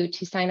encourage you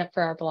to sign up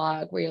for our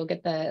blog where you'll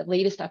get the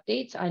latest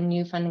updates on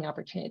new funding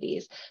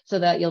opportunities so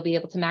that you'll be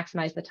able to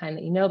maximize the time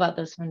that you know about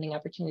those funding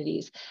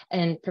opportunities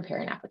and prepare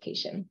an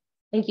application.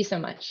 Thank you so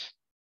much.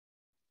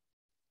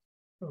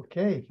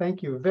 Okay,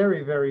 thank you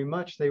very, very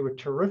much. They were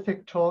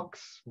terrific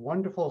talks,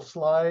 wonderful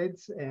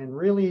slides, and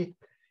really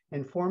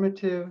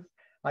informative.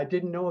 I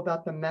didn't know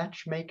about the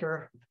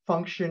matchmaker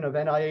function of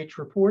NIH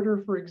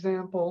Reporter, for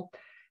example,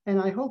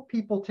 and I hope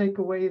people take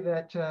away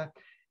that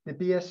the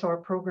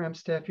BSR program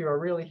staff, you are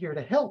really here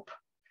to help.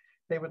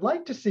 They would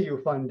like to see you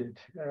funded.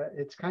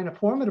 It's kind of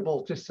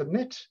formidable to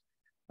submit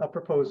a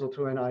proposal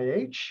to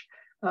NIH.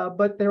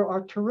 But there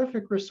are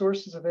terrific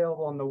resources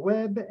available on the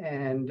web,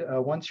 and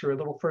once you're a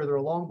little further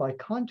along, by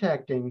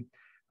contacting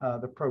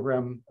the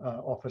program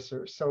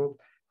officers. So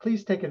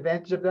please take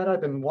advantage of that. I've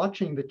been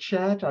watching the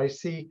chat. I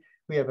see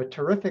we have a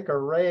terrific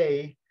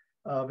array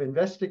of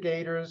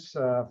investigators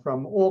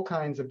from all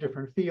kinds of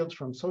different fields,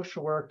 from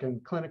social work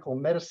and clinical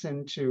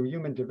medicine to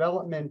human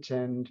development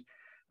and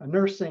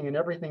nursing and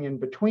everything in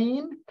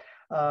between.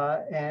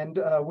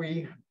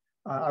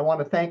 I want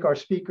to thank our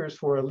speakers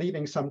for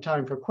leaving some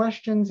time for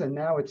questions. And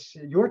now it's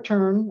your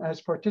turn as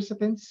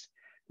participants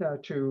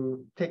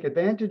to take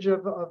advantage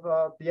of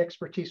the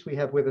expertise we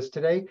have with us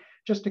today.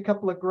 Just a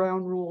couple of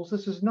ground rules.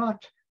 This is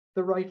not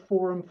the right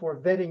forum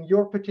for vetting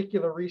your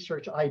particular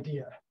research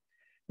idea.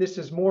 This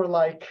is more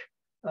like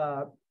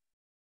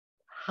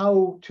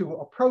how to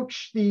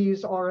approach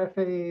these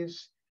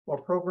RFAs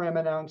or program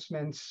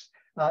announcements.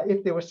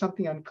 If there was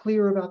something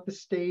unclear about the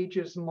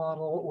stages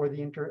model or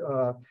the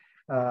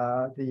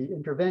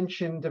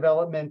intervention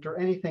development or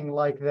anything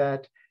like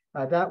that,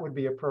 that would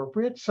be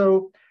appropriate.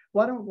 So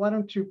why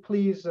don't you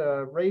please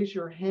raise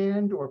your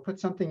hand or put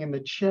something in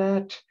the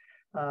chat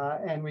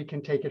and we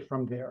can take it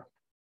from there.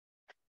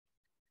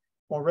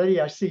 Already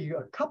I see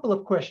a couple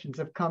of questions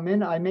have come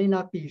in. I may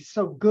not be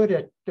so good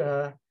at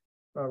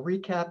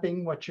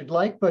recapping what you'd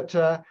like, but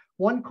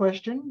one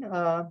question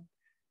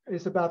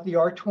is about the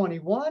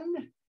R21.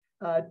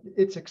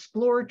 It's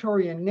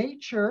exploratory in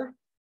nature,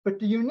 but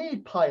do you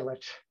need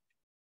pilot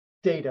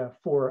data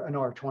for an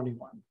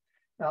R21?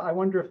 I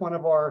wonder if one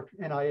of our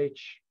NIH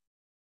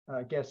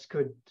guests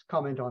could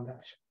comment on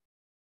that.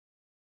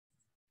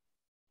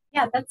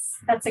 Yeah,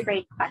 that's a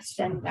great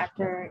question,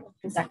 Dr.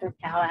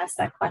 Powell asked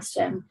that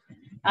question.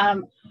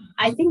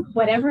 I think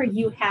whatever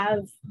you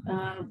have,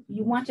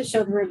 you want to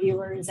show the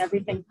reviewers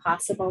everything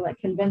possible that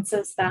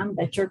convinces them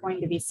that you're going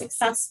to be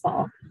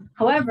successful.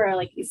 However,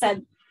 like you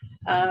said,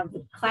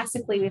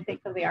 classically we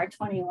think of the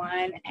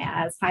R21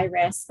 as high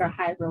risk or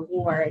high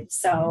reward.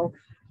 So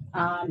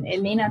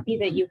it may not be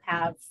that you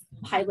have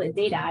pilot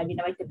data. I mean,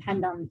 it might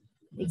depend on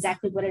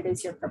exactly what it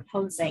is you're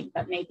proposing,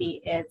 but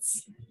maybe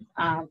it's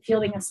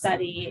fielding a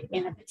study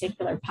in a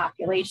particular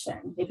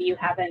population. Maybe you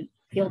haven't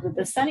fielded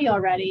the study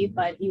already,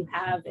 but you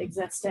have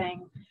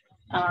existing,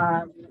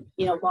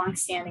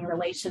 longstanding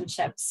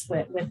relationships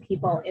with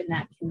people in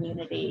that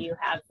community. You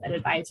have an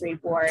advisory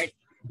board.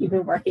 You've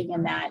been working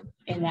in that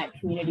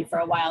community for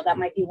a while. That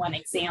might be one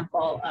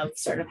example of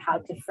sort of how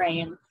to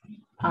frame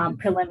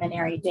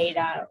preliminary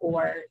data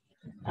or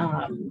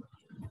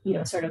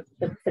sort of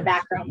the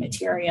background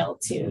material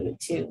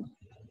to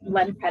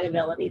lend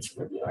credibility to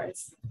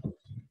reviewers.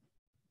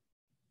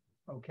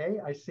 Okay,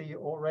 I see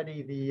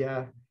already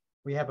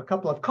we have a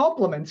couple of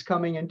compliments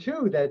coming in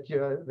too, that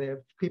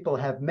the people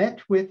have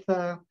met with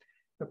the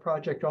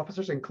project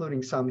officers,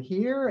 including some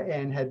here,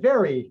 and had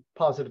very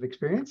positive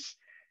experience.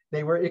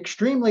 They were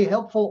extremely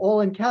helpful,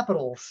 all in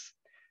capitals.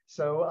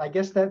 So I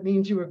guess that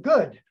means you were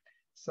good.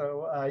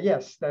 So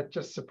yes, that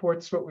just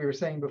supports what we were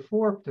saying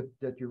before,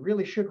 that you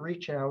really should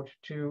reach out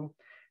to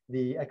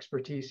the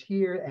expertise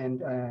here,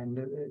 and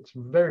it's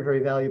very, very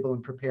valuable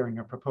in preparing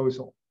a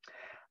proposal.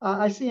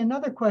 I see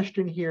another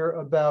question here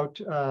about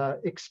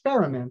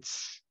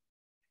experiments.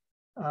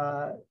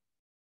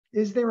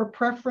 Is there a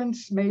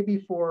preference maybe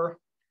for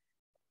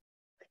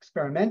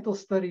experimental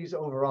studies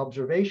over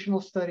observational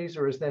studies,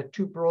 or is that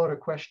too broad a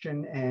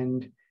question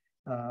and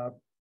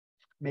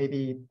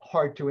maybe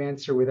hard to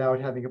answer without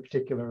having a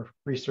particular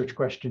research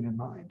question in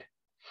mind?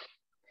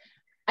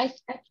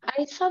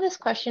 I saw this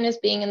question as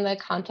being in the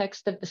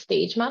context of the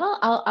stage model.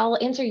 I'll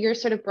answer your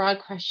sort of broad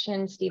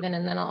question, Stephen,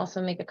 and then I'll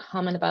also make a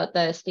comment about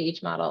the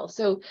stage model.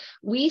 So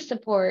we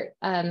support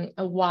a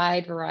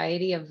wide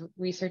variety of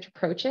research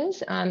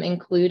approaches,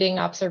 including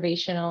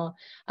observational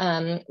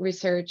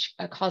research,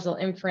 causal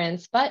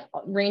inference, but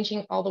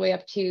ranging all the way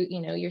up to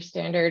your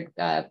standard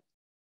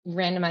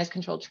randomized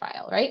controlled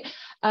trial, right?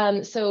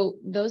 So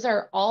those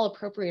are all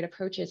appropriate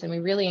approaches, and we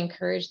really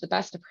encourage the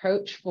best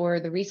approach for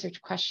the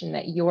research question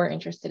that you're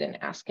interested in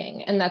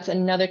asking. And that's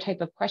another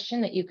type of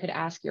question that you could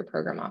ask your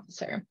program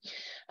officer.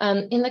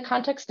 In the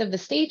context of the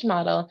stage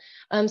model,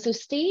 so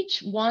stage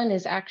 1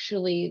 is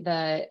actually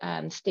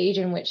the stage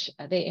in which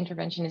the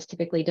intervention is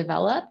typically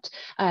developed,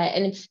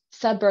 and it's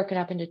broken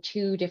up into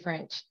 2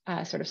 different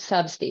sort of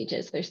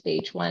sub-stages. There's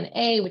stage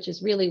 1A, which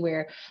is really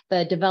where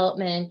the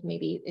development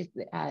maybe is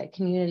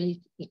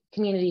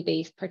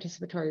community-based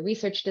participatory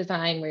research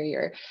design, where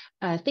you're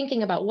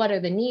thinking about what are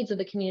the needs of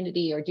the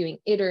community or doing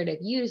iterative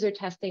user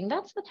testing.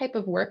 That's the type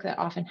of work that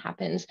often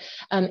happens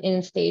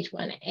in stage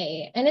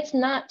 1A. And it's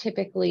not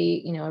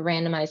typically, you know, a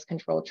randomized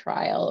controlled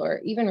trial or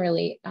even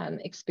really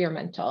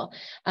experimental.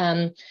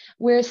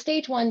 Whereas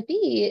stage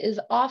 1B is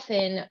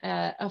often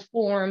a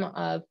form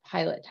of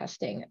pilot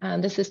testing.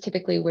 This is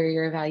typically where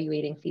you're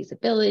evaluating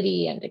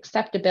feasibility and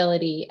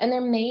acceptability. And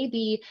there may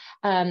be,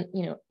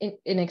 you know,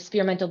 an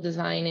experimental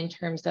design in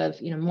terms of,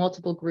 you know,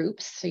 multiple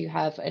groups. So you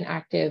have an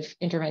active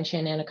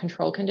intervention and a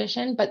control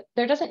condition, but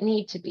there doesn't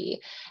need to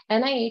be.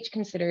 NIH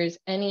considers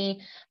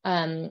any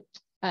a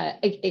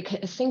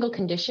single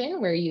condition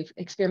where you've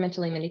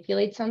experimentally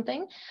manipulated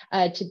something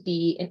to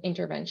be an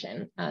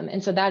intervention.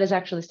 And so that is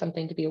actually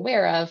something to be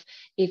aware of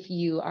if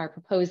you are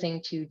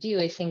proposing to do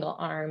a single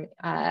arm,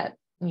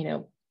 you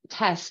know,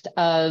 test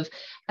of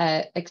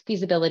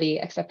feasibility,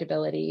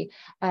 acceptability,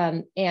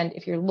 and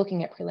if you're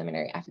looking at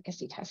preliminary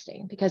efficacy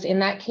testing, because in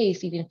that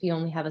case, even if you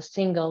only have a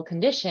single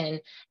condition,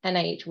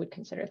 NIH would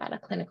consider that a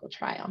clinical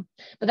trial.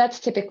 But that's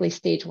typically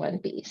stage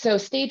 1B. So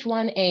stage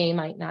 1A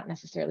might not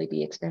necessarily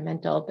be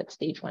experimental, but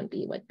stage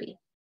 1B would be.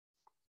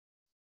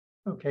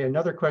 Okay,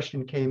 another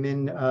question came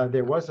in.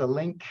 There was a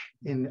link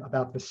in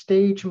about the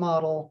stage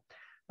model,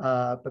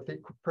 but the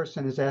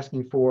person is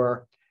asking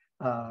for,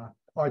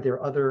 are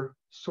there other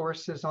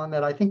sources on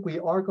that? I think we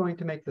are going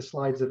to make the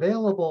slides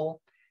available,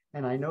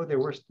 and I know there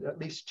were at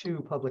least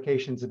 2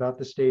 publications about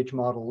the stage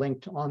model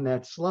linked on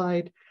that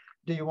slide.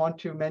 Do you want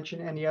to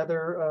mention any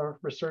other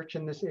research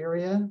in this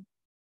area?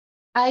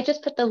 I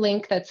just put the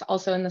link that's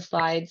also in the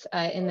slides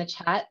in the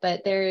chat,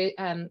 but there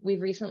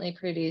we've recently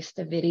produced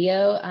a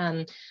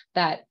video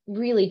that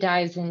really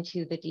dives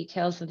into the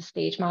details of the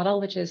stage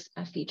model, which is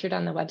featured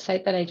on the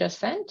website that I just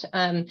sent.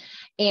 And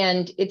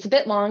it's a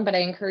bit long, but I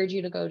encourage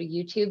you to go to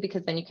YouTube,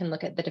 because then you can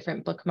look at the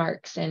different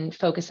bookmarks and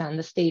focus on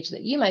the stage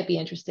that you might be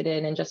interested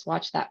in and just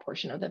watch that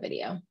portion of the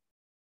video.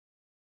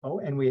 Oh,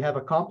 and we have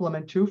a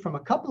compliment too from a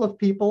couple of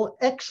people.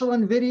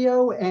 Excellent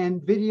video,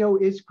 and video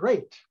is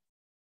great.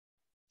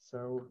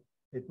 So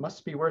it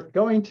must be worth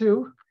going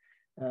to.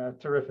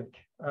 Terrific.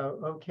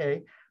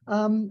 Okay.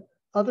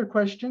 Other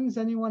questions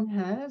anyone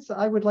has?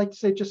 I would like to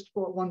say just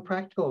one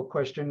practical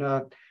question.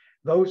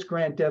 Those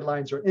grant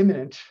deadlines are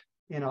imminent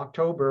in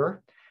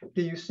October.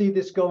 Do you see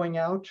this going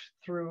out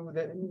through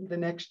the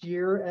next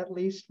year at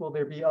least? Will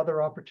there be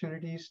other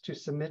opportunities to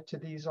submit to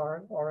these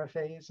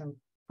RFAs and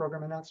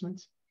program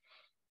announcements?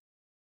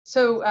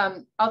 So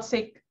I'll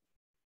take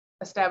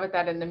a stab at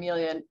that, and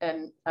Amelia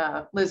and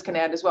Liz can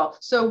add as well.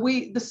 So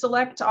the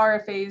select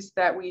RFAs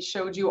that we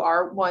showed you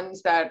are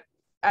ones that,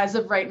 as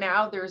of right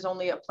now, there's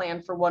only a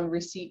plan for 1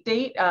 receipt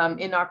date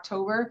in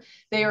October.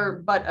 They are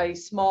but a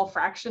small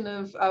fraction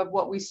of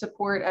what we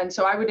support. And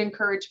so I would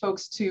encourage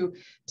folks to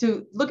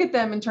look at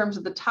them in terms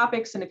of the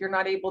topics. And if you're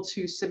not able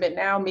to submit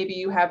now, maybe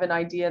you have an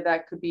idea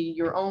that could be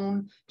your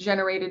own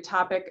generated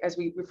topic, as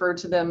we refer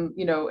to them,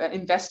 you know, an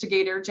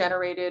investigator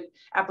generated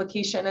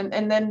application,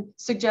 and then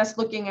suggest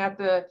looking at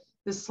the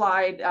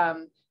slide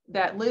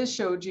that Liz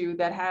showed you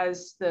that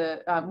has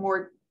the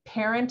more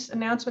parent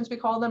announcements, we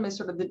call them, is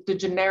sort of the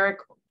generic,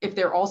 if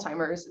they're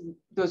Alzheimer's,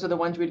 those are the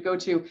ones we'd go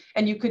to.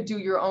 And you could do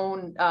your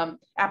own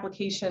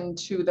application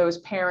to those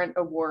parent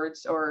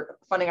awards or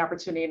funding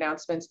opportunity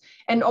announcements,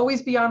 and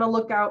always be on a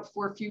lookout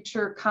for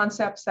future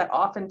concepts that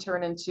often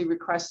turn into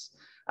requests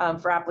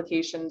for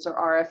applications or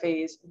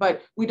RFAs.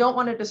 But we don't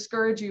want to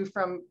discourage you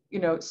from, you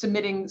know,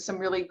 submitting some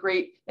really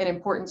great and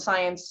important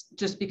science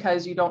just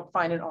because you don't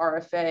find an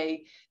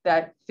RFA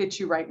that fits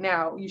you right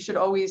now. You should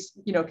always,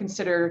 you know,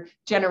 consider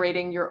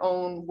generating your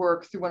own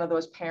work through one of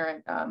those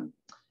parent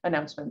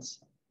announcements.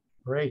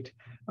 Great.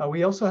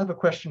 We also have a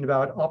question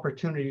about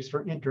opportunities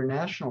for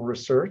international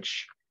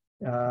research.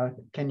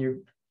 Can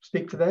you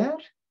speak to that?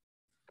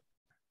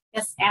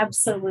 Yes,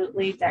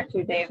 absolutely,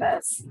 Dr.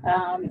 Davis.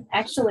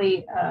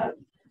 Actually,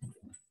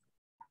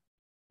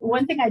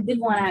 one thing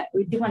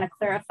we do want to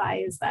clarify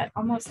is that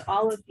almost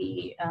all of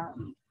the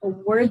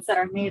awards that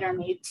are made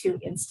to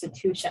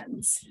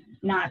institutions,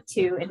 not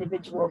to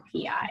individual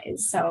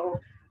PIs. So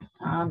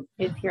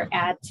if you're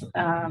at,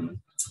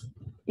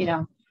 you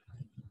know,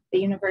 the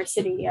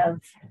University of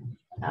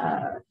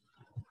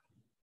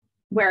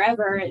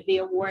wherever, the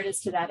award is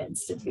to that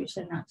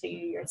institution, not to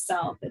you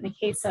yourself. In the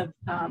case of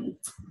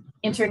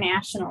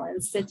international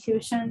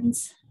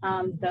institutions,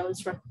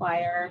 those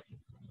require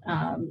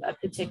a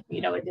particular,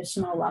 you know,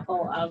 additional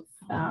level of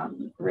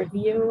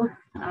review.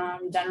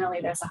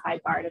 Generally, there's a high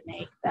bar to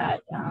make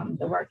that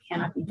the work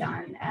cannot be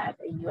done at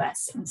a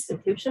US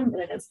institution, but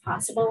it is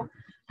possible.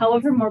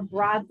 However, more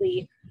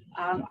broadly,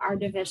 our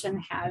division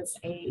has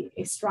a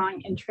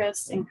strong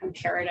interest in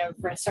comparative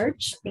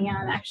research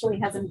and actually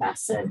has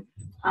invested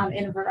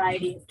in a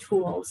variety of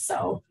tools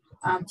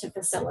to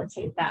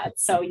facilitate that.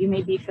 So you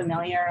may be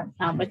familiar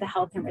with the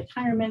Health and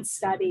Retirement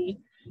Study,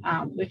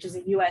 which is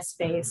a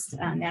US-based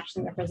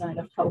nationally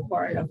representative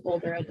cohort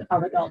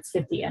of adults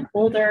 50 and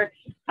older.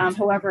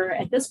 However,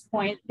 at this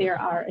point, there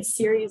are a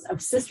series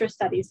of sister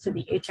studies to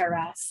the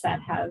HRS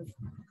that have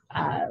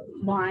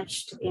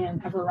launched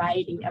in a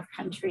variety of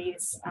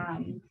countries,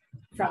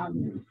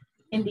 from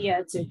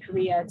India to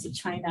Korea to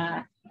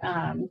China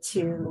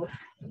to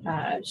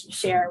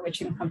share,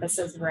 which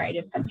encompasses a variety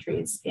of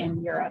countries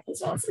in Europe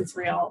as well as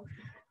Israel.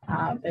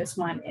 There's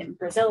one in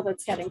Brazil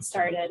that's getting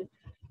started.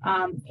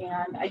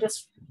 And I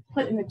just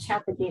put in the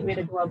chat the Gateway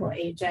to Global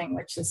Aging,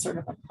 which is sort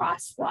of a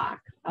cross block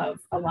of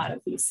a lot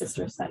of these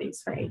sister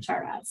studies for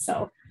HRS.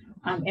 So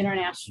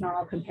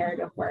international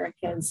comparative work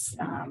is,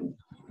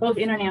 both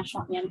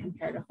international and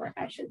comparative work,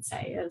 I should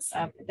say, is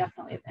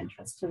definitely of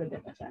interest to the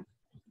division.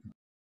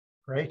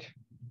 Great.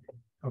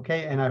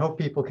 Okay, and I hope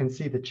people can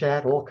see the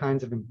chat, all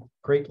kinds of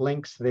great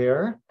links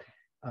there.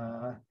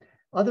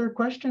 Other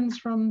questions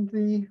from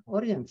the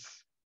audience?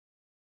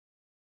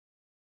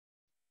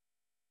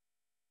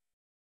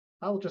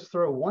 I'll just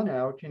throw one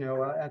out. You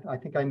know, I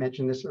think I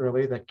mentioned this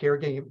earlier, that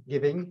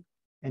caregiving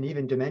and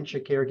even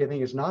dementia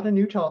caregiving is not a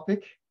new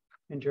topic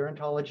in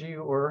gerontology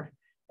or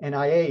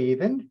NIA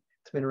even.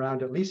 It's been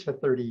around at least for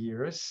 30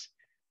 years.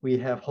 We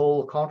have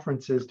whole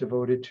conferences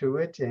devoted to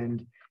it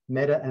and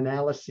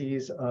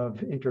meta-analyses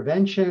of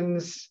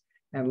interventions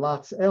and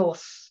lots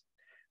else.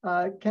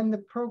 Can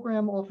the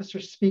program officer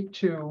speak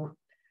to,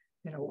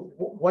 you know,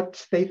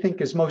 what they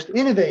think is most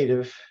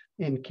innovative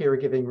in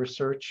caregiving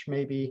research,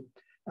 maybe,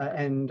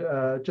 and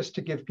just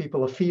to give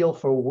people a feel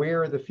for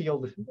where the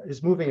field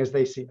is moving as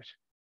they see it?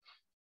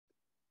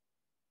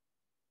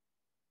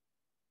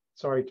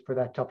 Sorry for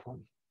that tough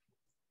one.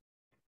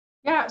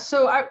 Yeah,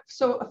 so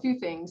a few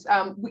things.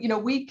 You know,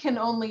 we can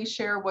only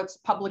share what's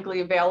publicly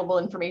available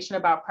information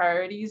about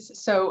priorities.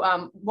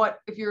 So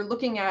if you're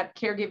looking at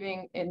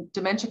caregiving in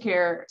dementia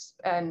care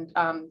and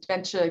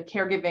dementia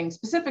caregiving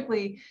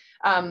specifically,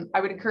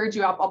 I would encourage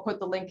you, I'll put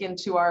the link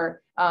into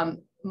our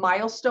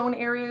milestone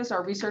areas,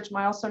 our research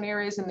milestone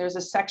areas, and there's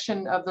a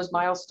section of those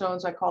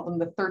milestones, I call them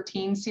the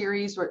 13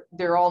 series, where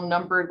they're all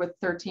numbered with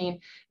 13,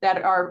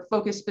 that are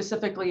focused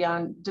specifically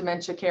on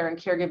dementia care and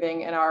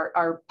caregiving and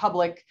our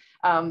public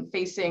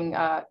facing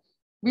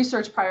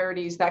research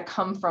priorities that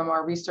come from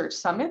our research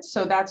summits.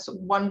 So that's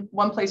one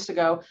place to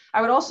go.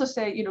 I would also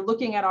say, you know,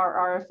 looking at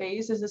our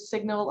RFAs is a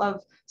signal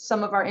of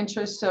some of our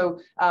interests. So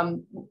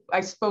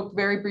I spoke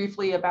very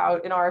briefly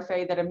about an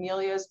RFA that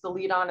Amelia is the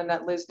lead on and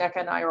that Liz Neca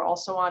and I are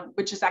also on,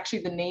 which is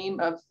actually the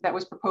name of that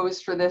was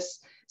proposed for this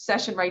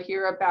session right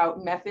here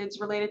about methods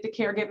related to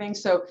caregiving.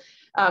 So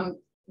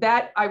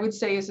that I would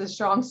say is a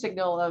strong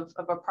signal of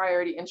a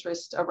priority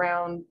interest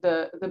around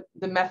the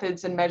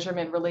methods and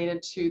measurement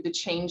related to the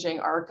changing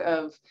arc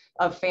of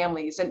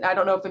families. And I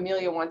don't know if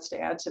Amelia wants to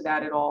add to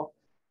that at all.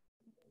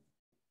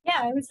 Yeah,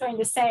 I was going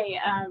to say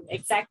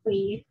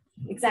exactly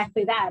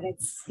that.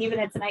 It's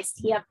a nice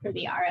tee up for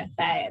the RFA.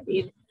 I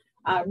mean,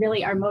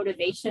 really our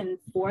motivation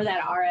for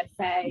that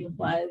RFA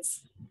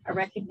was a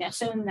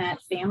recognition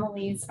that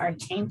families are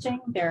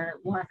changing. They're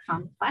more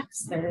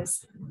complex.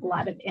 There's a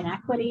lot of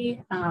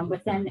inequity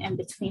within and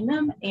between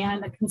them,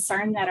 and a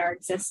concern that our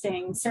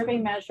existing survey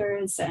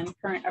measures and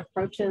current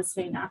approaches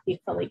may not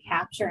be fully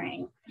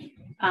capturing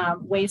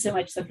ways in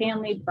which the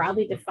family,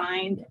 broadly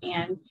defined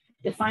and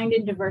defined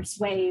in diverse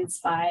ways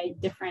by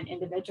different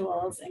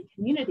individuals and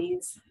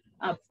communities,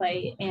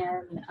 play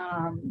in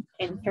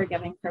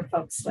caregiving for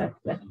folks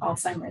with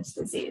Alzheimer's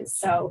disease.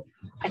 So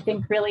I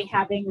think really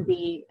having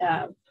the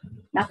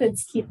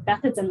methods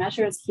and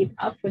measures keep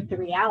up with the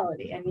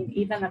reality. I mean,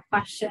 even the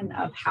question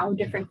of how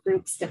different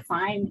groups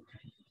define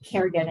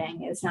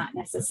caregiving is not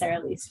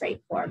necessarily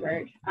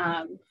straightforward.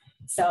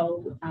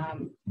 So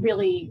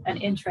really an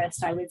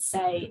interest, I would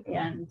say,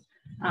 in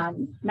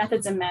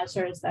methods and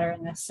measures that are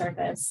in the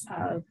service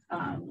of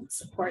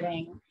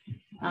supporting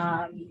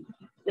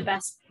the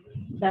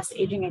best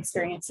aging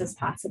experiences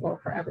possible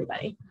for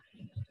everybody.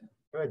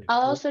 Good.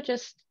 I'll also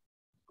just,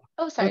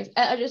 I'll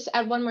just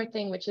add one more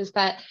thing, which is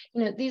that,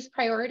 you know, these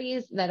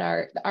priorities that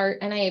are our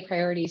NIA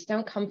priorities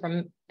don't come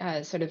from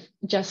sort of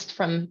just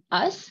from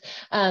us.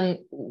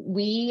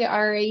 We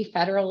are a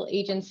federal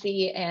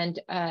agency, and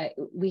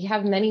we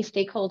have many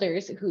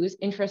stakeholders whose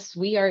interests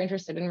we are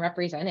interested in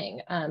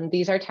representing.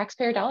 These are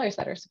taxpayer dollars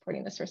that are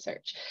supporting this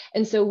research.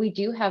 And so we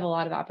do have a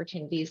lot of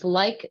opportunities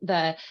like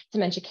the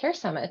Dementia Care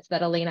Summits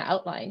that Elena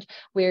outlined,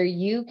 where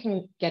you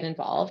can get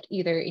involved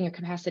either in your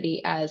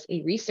capacity as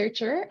a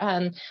researcher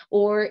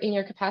or in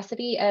your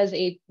capacity as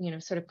a, you know,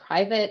 sort of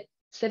private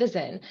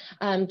citizen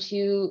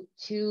to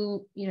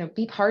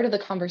be part of the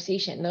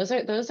conversation. Those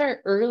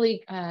are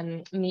early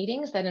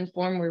meetings that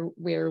inform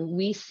where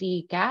we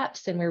see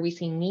gaps and where we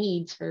see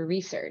needs for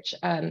research.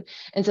 And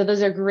so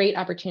those are great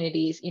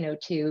opportunities,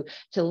 to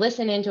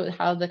listen into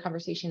how the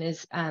conversation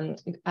is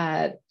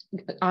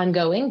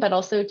ongoing, but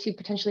also to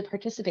potentially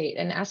participate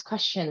and ask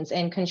questions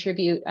and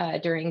contribute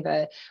during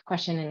the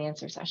question and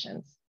answer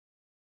sessions.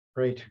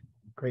 Great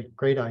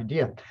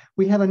idea.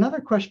 We have another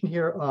question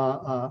here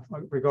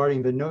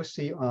regarding the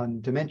NOCI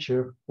on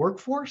dementia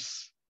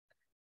workforce,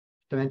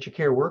 dementia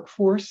care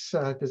workforce.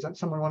 Does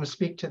someone want to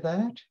speak to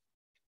that?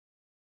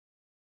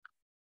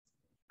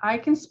 I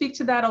can speak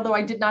to that, although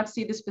I did not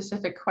see the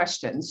specific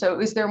question. So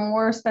is there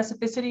more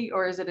specificity,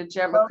 or is it a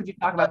general? Could you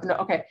talk about the no?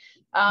 Okay.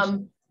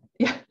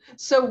 Yeah,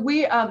 so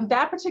we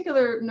that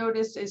particular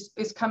notice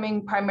is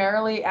coming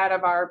primarily out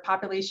of our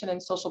population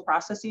and social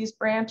processes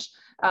branch,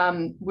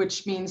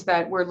 which means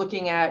that we're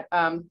looking at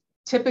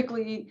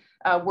typically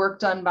work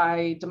done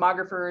by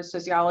demographers,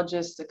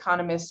 sociologists,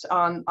 economists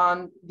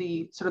on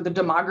the sort of the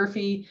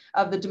demography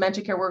of the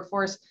dementia care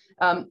workforce.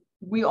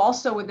 We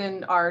also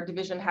within our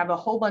division have a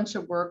whole bunch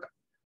of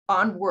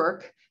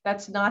work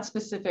that's not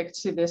specific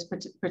to this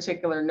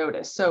particular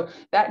notice. So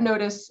that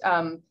notice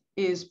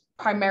is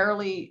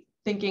primarily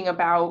thinking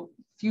about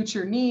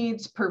future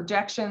needs,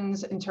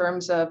 projections in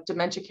terms of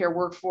dementia care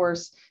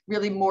workforce,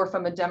 really more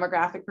from a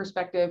demographic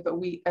perspective. But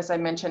we, as I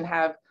mentioned,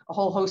 have a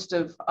whole host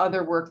of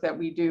other work that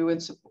we do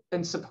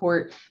and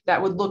support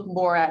that would look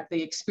more at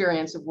the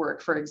experience of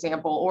work, for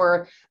example,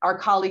 or our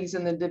colleagues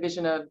in the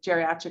Division of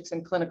Geriatrics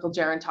and Clinical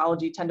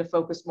Gerontology tend to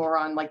focus more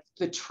on like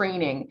the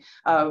training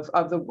of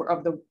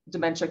the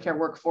dementia care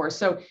workforce.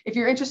 So if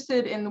you're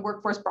interested in the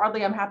workforce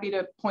broadly, I'm happy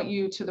to point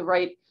you to the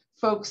right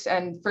folks.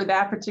 And for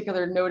that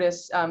particular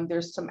notice,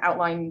 there's some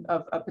outline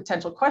of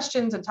potential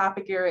questions and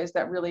topic areas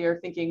that really are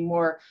thinking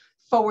more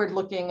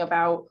forward-looking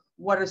about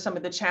what are some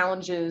of the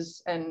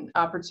challenges and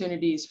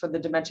opportunities for the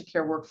dementia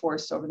care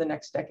workforce over the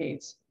next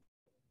decades.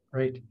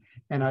 Great.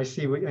 And I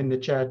see in the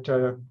chat,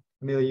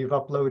 Amelia, you've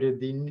uploaded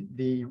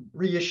the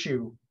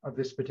reissue of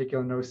this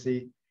particular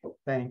NOCI.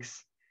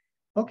 Thanks.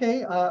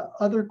 Okay,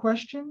 other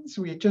questions?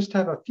 We just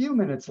have a few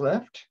minutes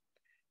left.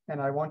 And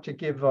I want to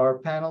give our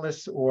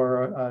panelists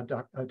or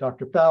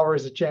Dr.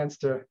 Powers a chance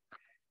to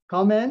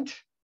comment.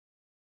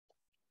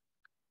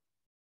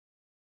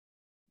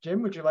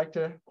 Jim, would you like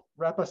to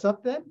wrap us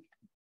up then?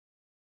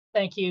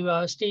 Thank you,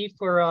 Steve,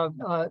 for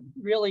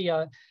really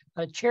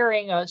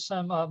chairing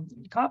some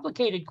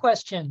complicated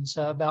questions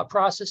about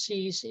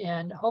processes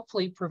and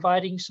hopefully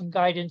providing some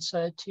guidance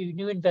to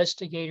new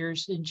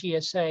investigators in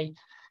GSA.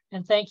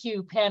 And thank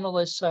you,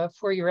 panelists,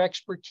 for your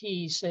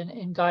expertise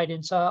and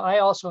guidance. I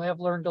also have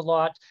learned a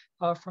lot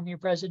from your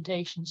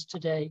presentations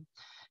today.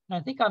 And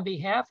I think on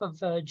behalf of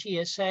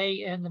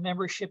GSA and the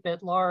membership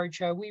at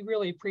large, we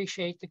really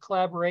appreciate the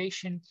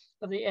collaboration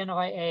of the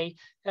NIA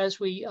as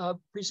we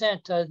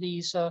present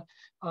these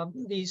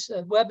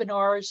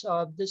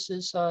webinars. This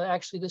is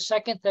actually the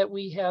second that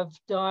we have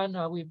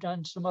done. We've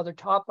done some other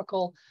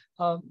topical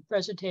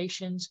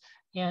presentations,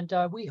 and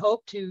we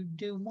hope to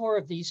do more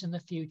of these in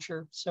the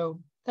future. So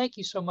thank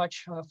you so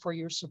much for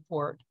your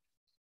support.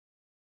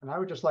 And I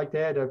would just like to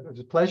add, it was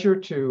a pleasure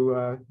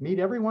to meet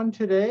everyone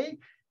today.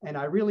 And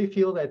I really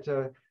feel that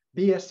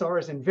BSR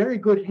is in very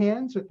good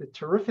hands with the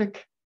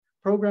terrific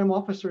program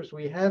officers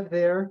we have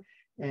there.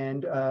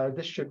 And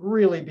this should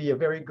really be a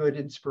very good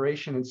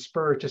inspiration and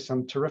spur to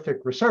some terrific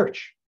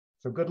research.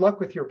 So good luck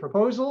with your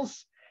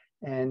proposals.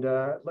 And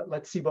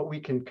let's see what we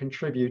can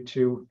contribute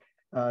to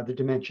the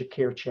Dementia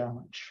Care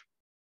Challenge.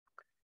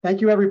 Thank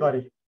you,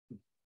 everybody.